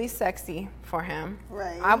myself really sexy for him.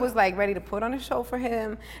 Right. I was like ready to put on a show for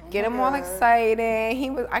him, get him all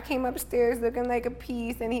excited. I came upstairs looking like a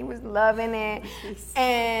piece, and he was loving it.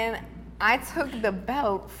 And I took the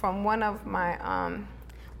belt from one of my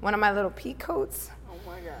little pea coats. Oh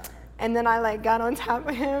my God. And then I like got on top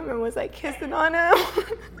of him and was like kissing on him.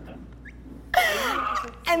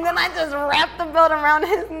 And then I just wrapped the belt around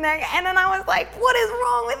his neck, and then I was like, "What is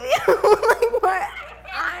wrong with you?" Like, what?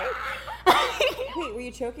 Wait, were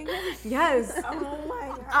you choking him? Yes. Oh my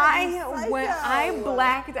God. I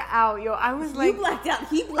blacked out, yo. I was like, You blacked out.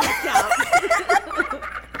 He blacked out.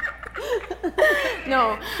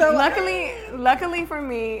 no. So luckily for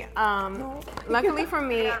me, You have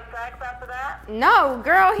sex after that? no,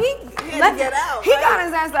 girl, he had to get out, He right? got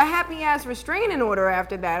his ass a happy ass restraining order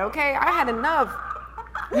after that. Okay, I had enough.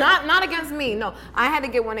 Not against me. No, I had to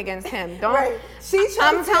get one against him. Don't. Right. She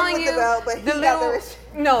I'm choked telling him with you, the belt, but he the got little. the restraint.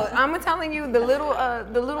 No, I'm telling you, the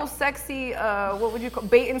little sexy, what would you call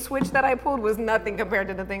bait and switch that I pulled was nothing compared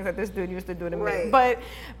to the things that this dude used to do to me. Right.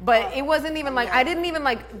 But it wasn't even like I didn't even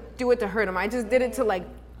like do it to hurt him. I just did it to like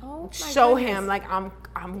show him like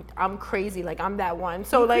I'm crazy, like I'm that one.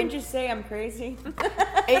 So You like, couldn't just say I'm crazy.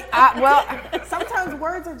 well, Sometimes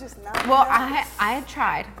words are just not well, enough. I had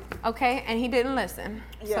tried, okay, and he didn't listen.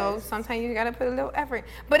 So Yes. sometimes you gotta put a little effort.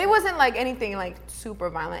 But it wasn't like anything like super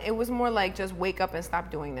violent. It was more like just wake up and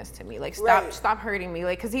stop doing this to me. Like Right. stop hurting me.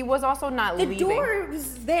 Like, cause he was also not The leaving. door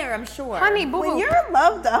was there, I'm sure. Honey, boo When boo. you're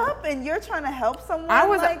loved up and you're trying to help someone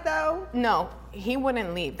like though. No, he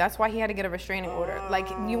wouldn't leave. That's why he had to get a restraining order. Like,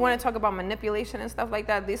 you want to talk about manipulation and stuff like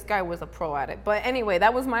that? This guy was a pro at it. But anyway,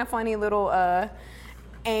 that was my funny little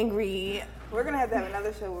angry. We're gonna have to have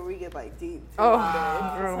another show where we get like deep. Oh,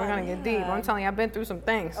 girl, we're gonna get deep. I'm telling you, I've been through some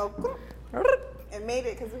things. Oh, and made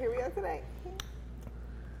it because here we are today.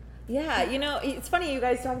 Yeah, you know, it's funny you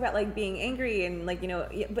guys talk about like being angry and like, you know,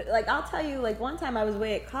 but like I'll tell you, like one time I was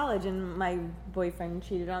away at college and my boyfriend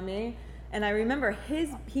cheated on me, and I remember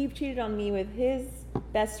he cheated on me with his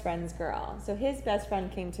best friend's girl. So his best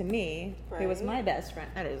friend came to me, who was Right. my best friend.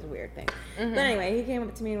 That is a weird thing. But anyway, he came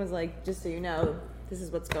up to me and was like, just so you know, this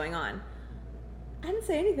is what's going on. I didn't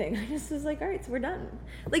say anything. I just was like, all right, so we're done.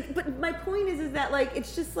 Like, but my point is that like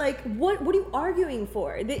it's just like what are you arguing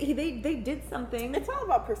for? They did something. It's all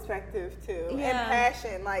about perspective too, and Yeah.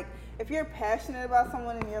 passion. Like if you're passionate about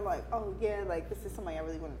someone and you're like, oh yeah, like this is somebody I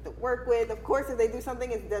really wanted to work with. Of course, if they do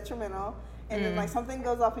something, it's detrimental, and then like something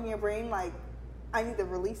goes off in your brain, like I need to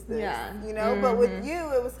release this. Yeah. You know. But with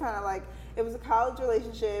you, it was kind of like. It was a college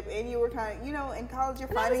relationship, and you were kind of, you know, in college you're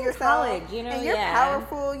And I finding was in yourself, college, you know, and you're yeah.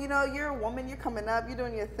 powerful. You know, you're a woman. You're coming up. You're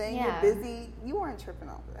doing your thing. Yeah. You're busy. You weren't tripping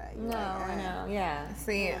off of that. You No, were like, I know. Yeah.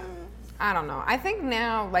 See, I don't know. I think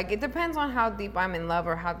now, like, it depends on how deep I'm in love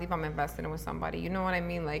or how deep I'm invested in with somebody. You know what I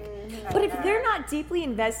mean? Like, But if they're not deeply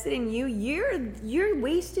invested in you, you're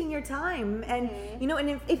wasting your time. And you know,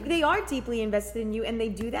 and if they are deeply invested in you and they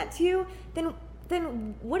do that to you,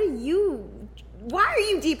 then what are you? Why are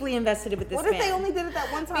you deeply invested with this What if man? they only did it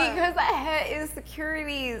that one time? because I had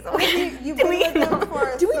insecurities. You've been with them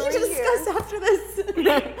for Do we need 3 to years. discuss after this?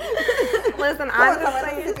 Listen, Come on, I'm just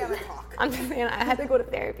let's sit saying. down and talk. I'm just saying I had to go to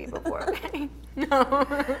therapy before. Okay? No.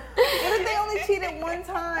 What if they only cheated one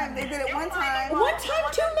time? They did it one time. One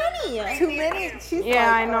time too many. Too many. She's Yeah,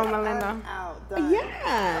 like, I know, "All right, Melinda." I'm out. Done.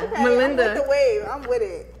 Yeah. Okay, Melinda. I'm with the wave. I'm with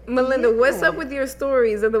it. Melinda, what's up with your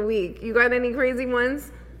stories of the week? You got any crazy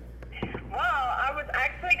ones? Well, I was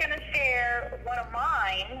actually going to share one of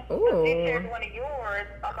mine. Ooh. You shared one of yours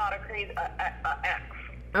about a crazy ex.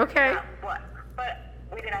 Okay. What? But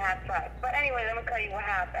we didn't have sex. But anyway, let me tell you what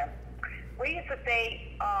happened. We used to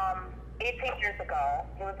date 18 years ago.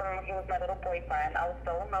 He was my little boyfriend. I was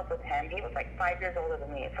so in love with him. He was like 5 years older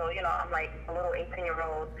than me. So, you know, I'm like a little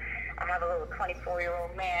 18-year-old. I have a little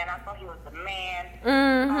 24-year-old man. I thought he was the man.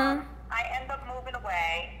 Mm-hmm. I end up moving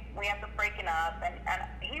away. We end up breaking up, and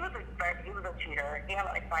he was a cheater. He had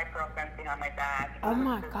like 5 girlfriends behind my back. Oh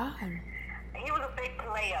my God. He was a big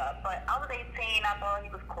player, but I was 18. I thought he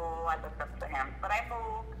was cool. I looked up to him. But I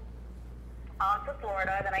moved to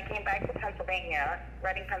Florida. Then I came back to Pennsylvania,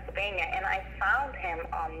 Reading, Pennsylvania, and I found him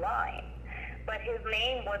online. But his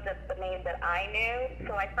name wasn't the name that I knew,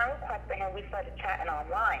 so I friend requested him. We started chatting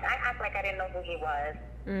online. I act like I didn't know who he was.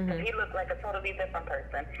 Because he looked like a totally different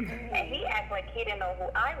person. And he acted like he didn't know who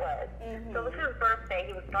I was. So it was his birthday.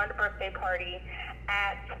 He was throwing a birthday party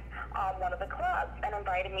at one of the clubs and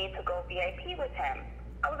invited me to go VIP with him.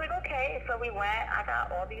 I was like, okay. So we went. I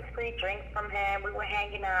got all these free drinks from him. We were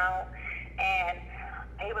hanging out. And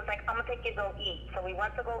he was like, I'm going to take you to go eat. So we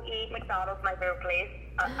went to go eat McDonald's, my favorite place.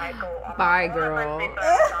 I go on Bye, my girl. birthday to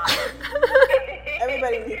McDonald's.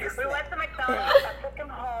 Everybody needs to We went to McDonald's. I took him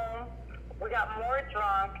home. We got more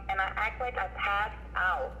drunk, and I act like I passed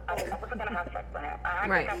out. I wasn't going to have sex with him. I act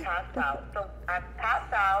like I passed out. So I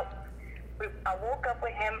passed out. I woke up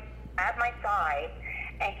with him at my side,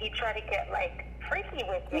 and he tried to get, like, freaky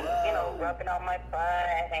with me, you know, rubbing on my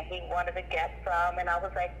butt, and he wanted to get some, and I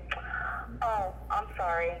was like, oh, I'm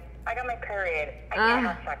sorry. I got my period. I can't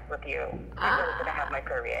have sex with you. I was going to have my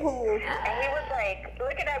period. And he was like,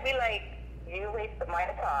 looking at me like, you wasted my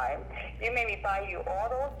time. You made me buy you all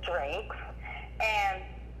those drinks, and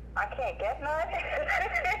I can't get none.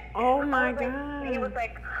 Oh my I was like- God. He was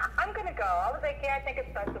like, I'm going to go. I was like, yeah, I think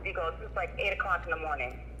it's best if you go. It was like 8 o'clock in the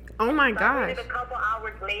morning. Oh my So I gosh. waited a couple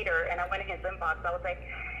hours later, and I went in his inbox. I was like,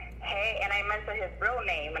 hey, and I mentioned his real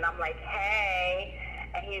name, and I'm like, hey.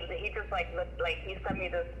 And he just like looked like he sent me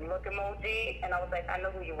this look emoji, and I was like, I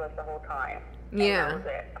know who you was the whole time. And Yeah. that was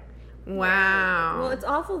it. Wow. Well, it's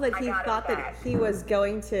awful that I he got it thought that back. he was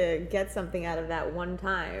going to get something out of that one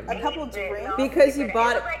time. A couple He did drinks. not Because do you it.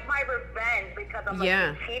 bought It it- was like my revenge because I'm like,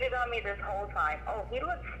 Yeah. he cheated on me this whole time. Oh, he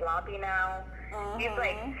looks sloppy now. He's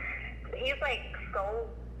like so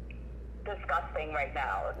disgusting right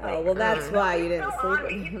now. It's Oh, like, well, that's why you he's didn't still on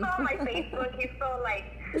sleep me. with He's him. still on my Facebook. He's still like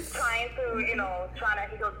trying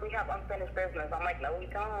to, he goes, we have unfinished business. I'm like, no, we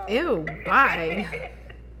don't. Ew, bye.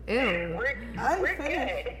 Ew. We're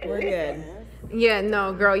good. We're good. Yeah,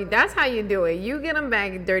 no, girl, that's how you do it. You get them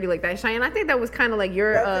back dirty like that. Cheyenne, I think that was kind of like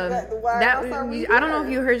your, why else are we I don't know if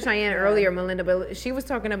here? you heard Cheyenne earlier, Melinda, but she was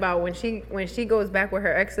talking about when she goes back with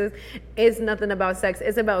her exes, it's nothing about sex.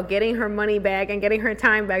 It's about getting her money back and getting her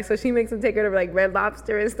time back. So she makes them take her to like Red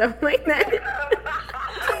Lobster and stuff like that.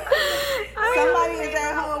 Somebody is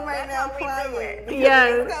at home right now crying.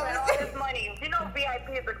 Yes. All this money. VIP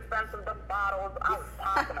is expensive. The bottles. I was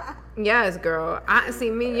talking about. Yes, girl. I see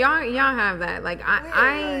me. Y'all have that. Like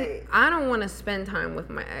I don't want to spend time with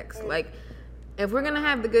my ex. Like if we're gonna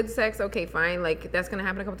have the good sex, okay, fine. Like that's gonna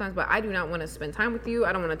happen a couple times. But I do not want to spend time with you.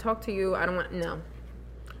 I don't want to talk to you. I don't want no.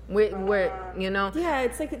 We're Yeah,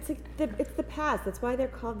 it's the past. That's why they're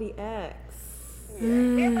called the ex. But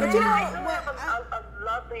I do have a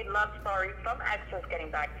lovely love story from exes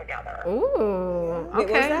getting back together. Ooh. Wait, what was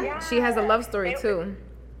Okay. that? She has a love story too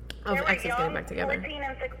of They were exes getting young, back together. 14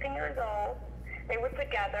 and 16 years old. They were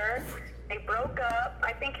together. They broke up.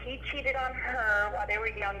 I think he cheated on her while they were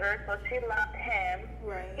younger, so she left him.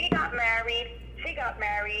 Right. He got married. She got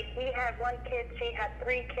married. He had 1 kid. She had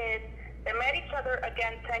 3 kids. They met each other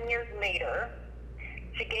again 10 years later.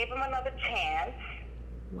 She gave him another chance.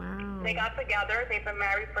 Wow. They got together. They've been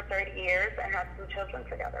married for 30 years and have 2 children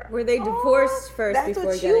together. Were they divorced first That's before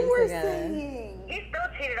what getting you were together? saying. He still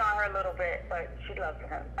cheated on her a little bit, but she loves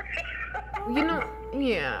him.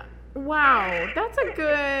 Yeah. Wow. That's a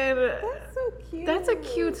good. That's so cute. That's a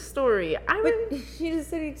cute story. But she just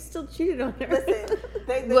said he still cheated on her.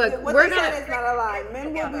 Listen, Look, what we're they gonna- said is not a lie.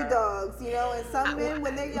 Men will be dogs, and some men,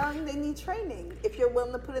 when they're young, they need training. If you're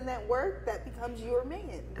willing to put in that work, that becomes your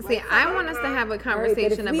man. See, Right? I want us to have a Right, but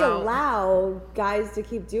conversation if we about. allow guys to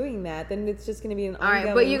keep doing that, then it's just going to be an right,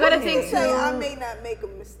 ongoing but you gotta thing. think Say I may not make a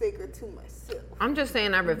mistake or two myself. I'm just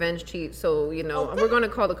saying I revenge cheat, so we're gonna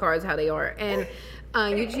call the cards how they are. And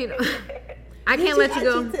you cheat. I can't let you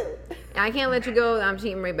go. cheat too. I can't let you go. I'm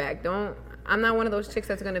cheating right back. I'm not one of those chicks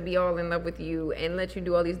that's gonna be all in love with you and let you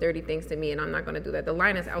do all these dirty things to me, and I'm not gonna do that. The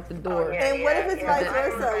line is out the door. And what if it's vice Yeah.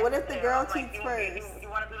 versa? What if the girl Like, cheats you first?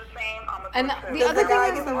 want to do the same? I'm And going to the Does other the thing guy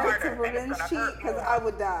is- get the right to and revenge it's gonna cheat? hurt Because more. I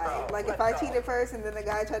would die. Like if I cheated first and then the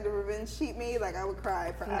guy tried to revenge cheat me, like I would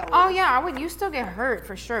cry for hours. Oh yeah, I would. You still get hurt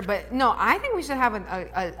for sure, but no, I think we should have an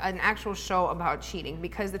actual show about cheating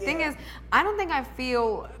because the thing Yeah. is, I don't think I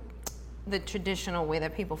feel the traditional way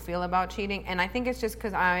that people feel about cheating, and I think it's just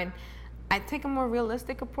because I take a more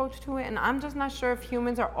realistic approach to it, and I'm just not sure if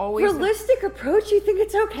humans are always Realistic approach? You think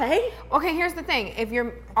it's okay? Okay, here's the thing: if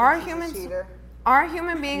are She's a humans cheater. are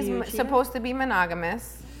human beings You a cheater? supposed to be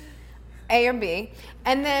monogamous? A or B.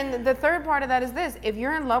 And then the third part of that is this: if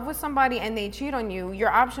you're in love with somebody and they cheat on you, your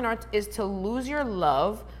option is to lose your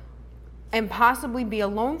love and possibly be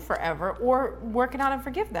alone forever, or work it out and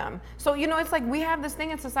forgive them. So it's like we have this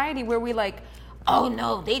thing in society where we like, oh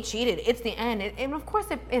no, they cheated, it's the end, and of course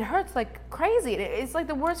it hurts like crazy. It's like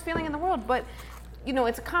the worst feeling in the world, but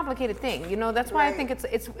it's a complicated thing. That's why I Right. think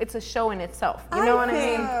it's a show in itself. You know what I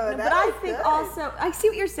mean? Oh, But that I is think good. also, I see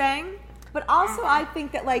what you're saying, but also I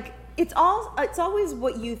think that like it's always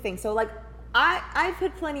what you think. So like I've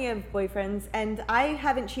had plenty of boyfriends and I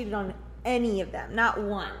haven't cheated on any of them, not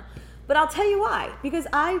one. But I'll tell you why, because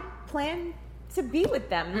I plan to be with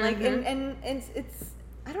them, like and it's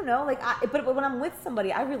I don't know, like but when I'm with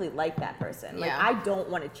somebody, I really like that person. Like Yeah. I don't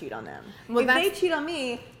want to cheat on them. Well, if they that's- cheat on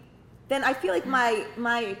me, then I feel like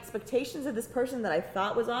my expectations of this person that I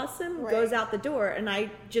thought was awesome Right. goes out the door, and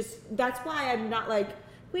that's why I'm not like,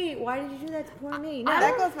 wait, why did you do that to poor me? No.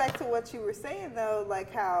 That goes back to what you were saying though,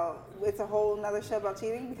 like how it's a whole nother show about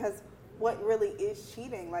cheating because what really is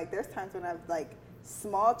cheating? Like there's times when I've like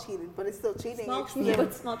small cheated, but it's still cheating. Small Extreme. cheating,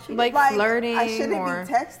 but small cheating. Like flirting I shouldn't or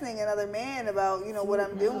be texting another man about what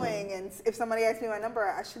I'm doing, and if somebody asks me my number,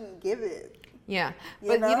 I shouldn't give it. yeah. You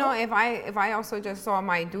But know? if I also just saw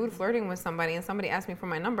my dude flirting with somebody and somebody asked me for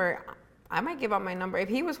my number, I might give out my number. If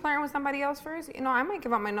he was flirting with somebody else first, I might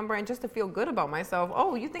give out my number and just to feel good about myself.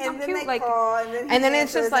 Oh, you think And I'm then cute? they Like, call, and then he and then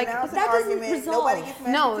it's answers, just like and now it's that an doesn't argument. resolve. Nobody gets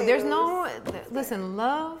mashed no, there's potatoes. no. Listen,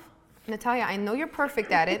 love, Natalia. I know you're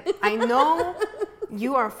perfect at it. I know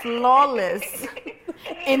you are flawless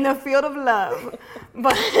in the field of love,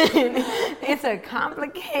 but it's a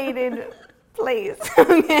complicated place.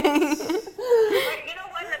 Okay. But you know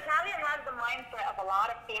what? Natalia has the mindset of a lot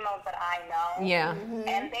of females that I know. Yeah.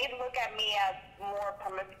 And they look at me as more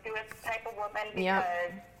promiscuous type of woman because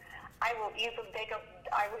Yeah. I will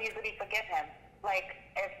easily forgive him. Like,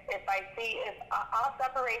 if I'll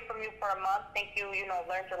separate from you for a month, think you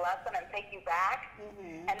learned your lesson, and take you back,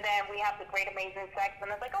 and then we have the great, amazing sex,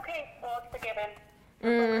 and it's like, okay, well, it's forgiven.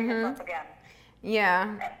 Bring yourself again.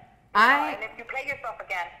 Yeah. And if you play yourself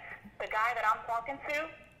again, the guy that I'm talking to,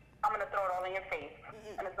 I'm gonna throw it all in your face,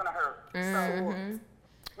 and it's gonna hurt. So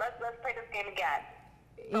let's play this game again.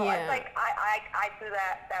 So it's like I do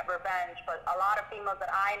that revenge, but a lot of females that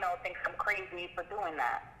I know think I'm crazy for doing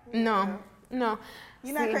that. No.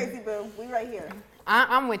 You're not crazy, boo. We right here.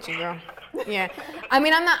 I'm with you, girl. Yeah. I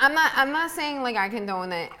mean, I'm not saying like I condone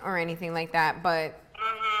that or anything like that, but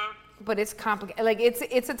it's complicated. Like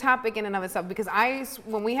it's a topic in and of itself, because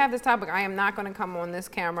when we have this topic, I am not going to come on this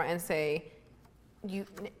camera and say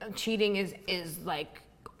cheating is like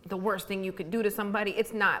the worst thing you could do to somebody.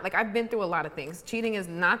 It's not. Like, I've been through a lot of things. Cheating is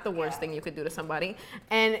not the worst thing you could do to somebody,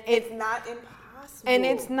 and it's not impossible. And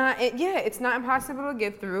it's not impossible to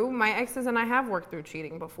get through. My exes and I have worked through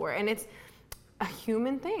cheating before, and it's a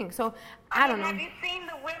human thing. So I don't know. Have you seen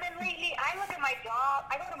the women lately? I look at my job.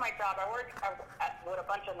 I go to my job. I work with a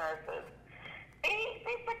bunch of nurses. They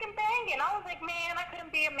freaking banging. I was like, man, I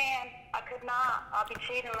couldn't be a man. I could not. I'll be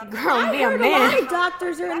cheating. Girl, be a man. A lot of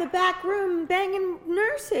doctors are in the back room banging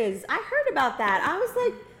nurses. I heard about that. I was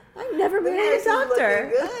like, I've never been a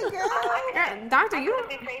doctor. Good, girl. Doctor, I couldn't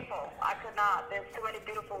be faithful. I could not. There's too many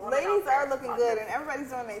beautiful women. Ladies are looking good, and everybody's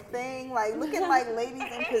doing their thing, like looking like ladies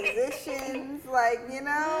in positions, like, you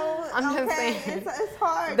know. I'm just saying, it's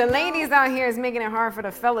hard. The ladies out here is making it hard for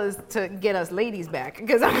the fellas to get us ladies back,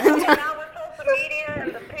 because now with social media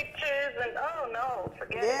and the pictures and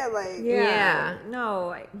forget it. Yeah.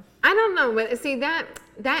 No. I don't know, but see that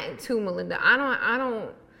too, Melinda. I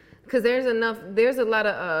don't, because there's a lot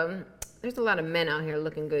of men out here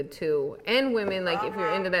looking good too, and women. Like if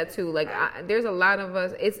you're into that too, like there's a lot of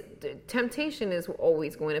us. Temptation is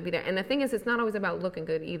always going to be there, and the thing is, it's not always about looking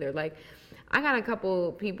good either. Like I got a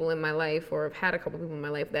couple people in my life, or I've had a couple people in my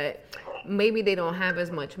life that maybe they don't have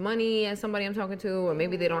as much money as somebody I'm talking to, or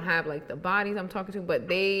maybe they don't have like the bodies I'm talking to, but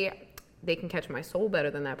they can catch my soul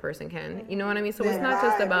better than that person can. You know what I mean? So it's not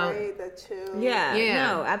just about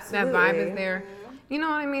no, absolutely. That vibe is there. You know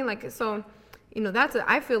what I mean? Like, so, you know,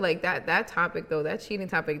 I feel like that topic though, that cheating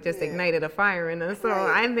topic just ignited a fire in us. So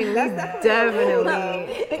I think we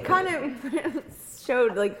definitely. It kind of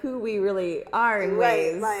showed like who we really are in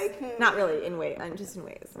ways. Like, not really in ways, just in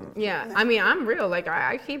ways. Yeah. I mean, I'm real. Like,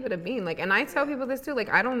 I keep it a bean. Like, and I tell people this too. Like,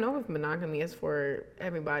 I don't know if monogamy is for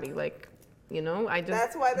everybody. Like, you know,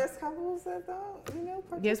 that's why there's couples that don't,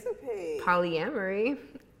 participate. Yes, polyamory.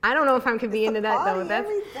 I don't know if I could be into that though. That's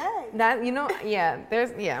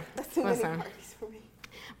too many parties for me.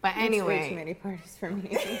 But anyway, way too many parties for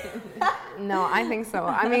me. No, I think so.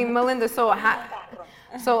 I mean, Melinda, so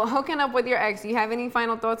hooking up with your ex, you have any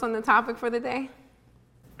final thoughts on the topic for the day?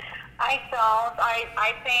 I don't.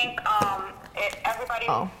 I think everybody's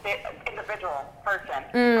an individual person.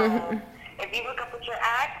 So if you hook up with your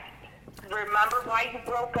ex, remember why you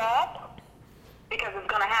broke up, because it's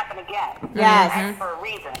going to happen again. Yes. For a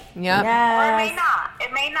reason. Yep. Yes. Or it may not.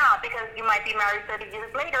 It may not, because you might be married 30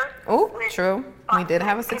 years later. Oh, true. We did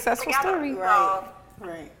have a successful story. Right.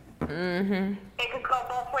 Right. It could go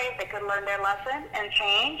both ways. They could learn their lesson and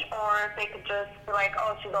change, or they could just be like,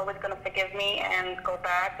 oh, she's always going to forgive me, and go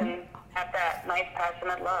back and have that nice,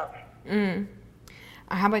 passionate love.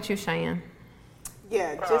 How about you, Cheyenne?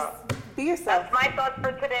 Yeah, just be yourself. That's my thoughts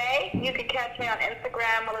for today. You can catch me on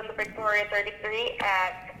Instagram, Melinda Victoria 33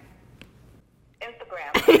 at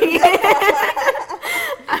Instagram.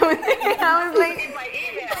 I was like, my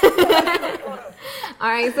email. All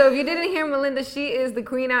right, so if you didn't hear Melinda, she is the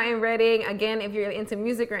queen out in Reading. Again, if you're into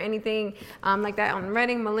music or anything like that on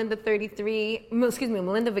Reading, Melinda Victoria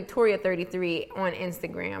 33 on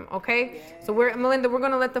Instagram, okay? Yeah. So Melinda, we're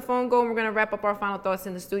going to let the phone go, and we're going to wrap up our final thoughts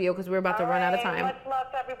in the studio because we're about to run out of time. Much love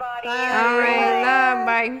to everybody. Bye. All right, love,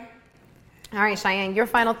 bye. All right, Cheyenne, your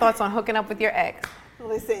final thoughts on hooking up with your ex.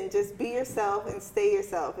 Listen, just be yourself and stay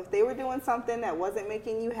yourself. If they were doing something that wasn't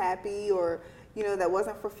making you happy, or that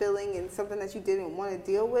wasn't fulfilling and something that you didn't want to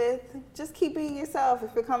deal with, just keep being yourself.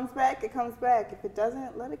 If it comes back, it comes back. If it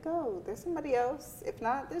doesn't, let it go. There's somebody else. If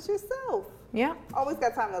not, there's yourself. Yeah. Always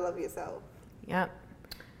got time to love yourself. Yeah.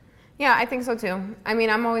 Yeah, I think so too. I mean,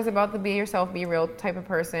 I'm always about the be yourself, be real type of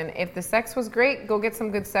person. If the sex was great, go get some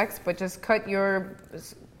good sex, but just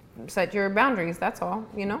set your boundaries. That's all,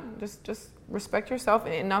 just respect yourself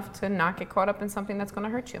enough to not get caught up in something that's going to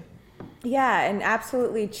hurt you. Yeah, and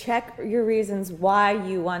absolutely check your reasons why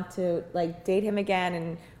you want to date him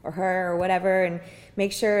again or her or whatever, and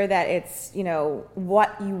make sure that it's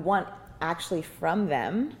what you want actually from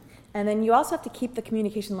them, And then you also have to keep the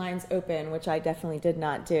communication lines open, which I definitely did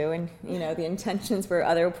not do. And, the intentions were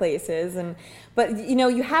other places. But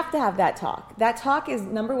you have to have that talk. That talk is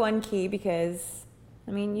number one key because,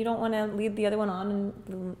 you don't want to lead the other one on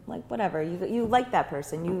and whatever. You like that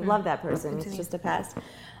person. You love that person. It's just a past.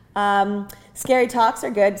 Scary talks are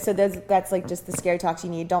good. So that's just the scary talks you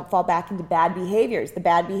need. Don't fall back into bad behaviors. The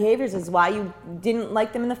bad behaviors is why you didn't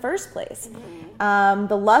like them in the first place.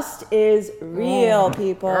 The lust is real,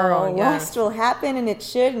 people. Girl, yes. Lust will happen, and it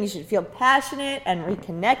should, and you should feel passionate and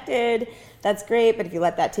reconnected. That's great, but if you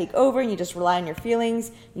let that take over and you just rely on your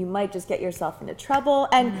feelings, you might just get yourself into trouble.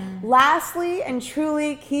 And lastly and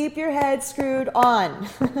truly, keep your head screwed on.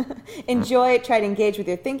 Enjoy it. Try to engage with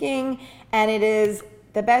your thinking, and it is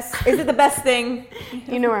the best. Is it the best thing?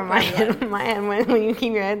 You know where my head went when you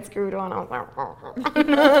keep your head screwed on. I was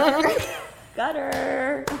like,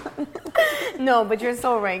 Gutter. no, but you're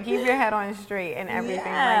so right. Keep your head on straight and everything like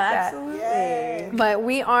that. Absolutely. Yay. But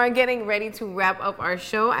we are getting ready to wrap up our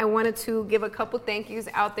show. I wanted to give a couple thank yous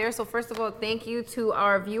out there. So first of all, thank you to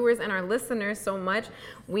our viewers and our listeners so much.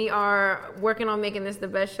 We are working on making this the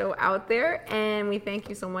best show out there, and we thank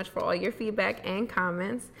you so much for all your feedback and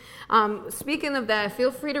comments. Speaking of that,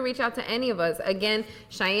 feel free to reach out to any of us. Again,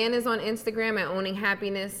 Cheyenne is on Instagram at Owning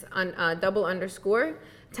Happiness _.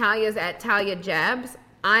 Talia's at Talia Jabs.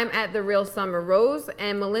 I'm at The Real Summer Rose,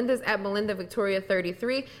 and Melinda's at Melinda Victoria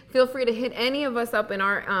 33. Feel free to hit any of us up in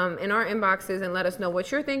our inboxes and let us know what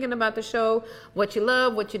you're thinking about the show, what you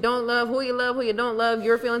love, what you don't love, who you don't love,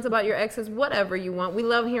 your feelings about your exes, whatever you want. We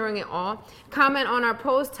love hearing it all. Comment on our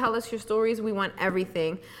post, tell us your stories. We want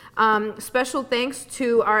everything. Special thanks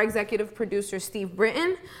to our executive producer, Steve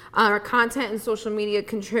Britton, our content and social media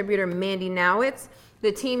contributor, Mandy Nowitz,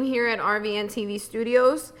 the team here at RVN TV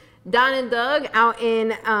Studios, Don and Doug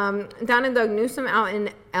Newsom out in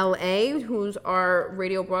LA, who's our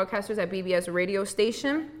radio broadcasters at BBS radio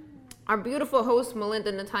station. Our beautiful hosts,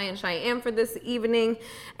 Melinda, Natalia, and Cheyenne for this evening.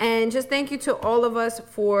 And just thank you to all of us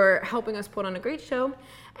for helping us put on a great show.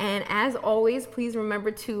 And as always, please remember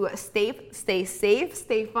to stay safe,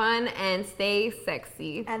 stay fun, and stay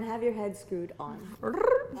sexy. And have your head screwed on.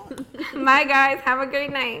 Bye, guys. Have a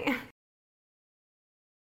great night.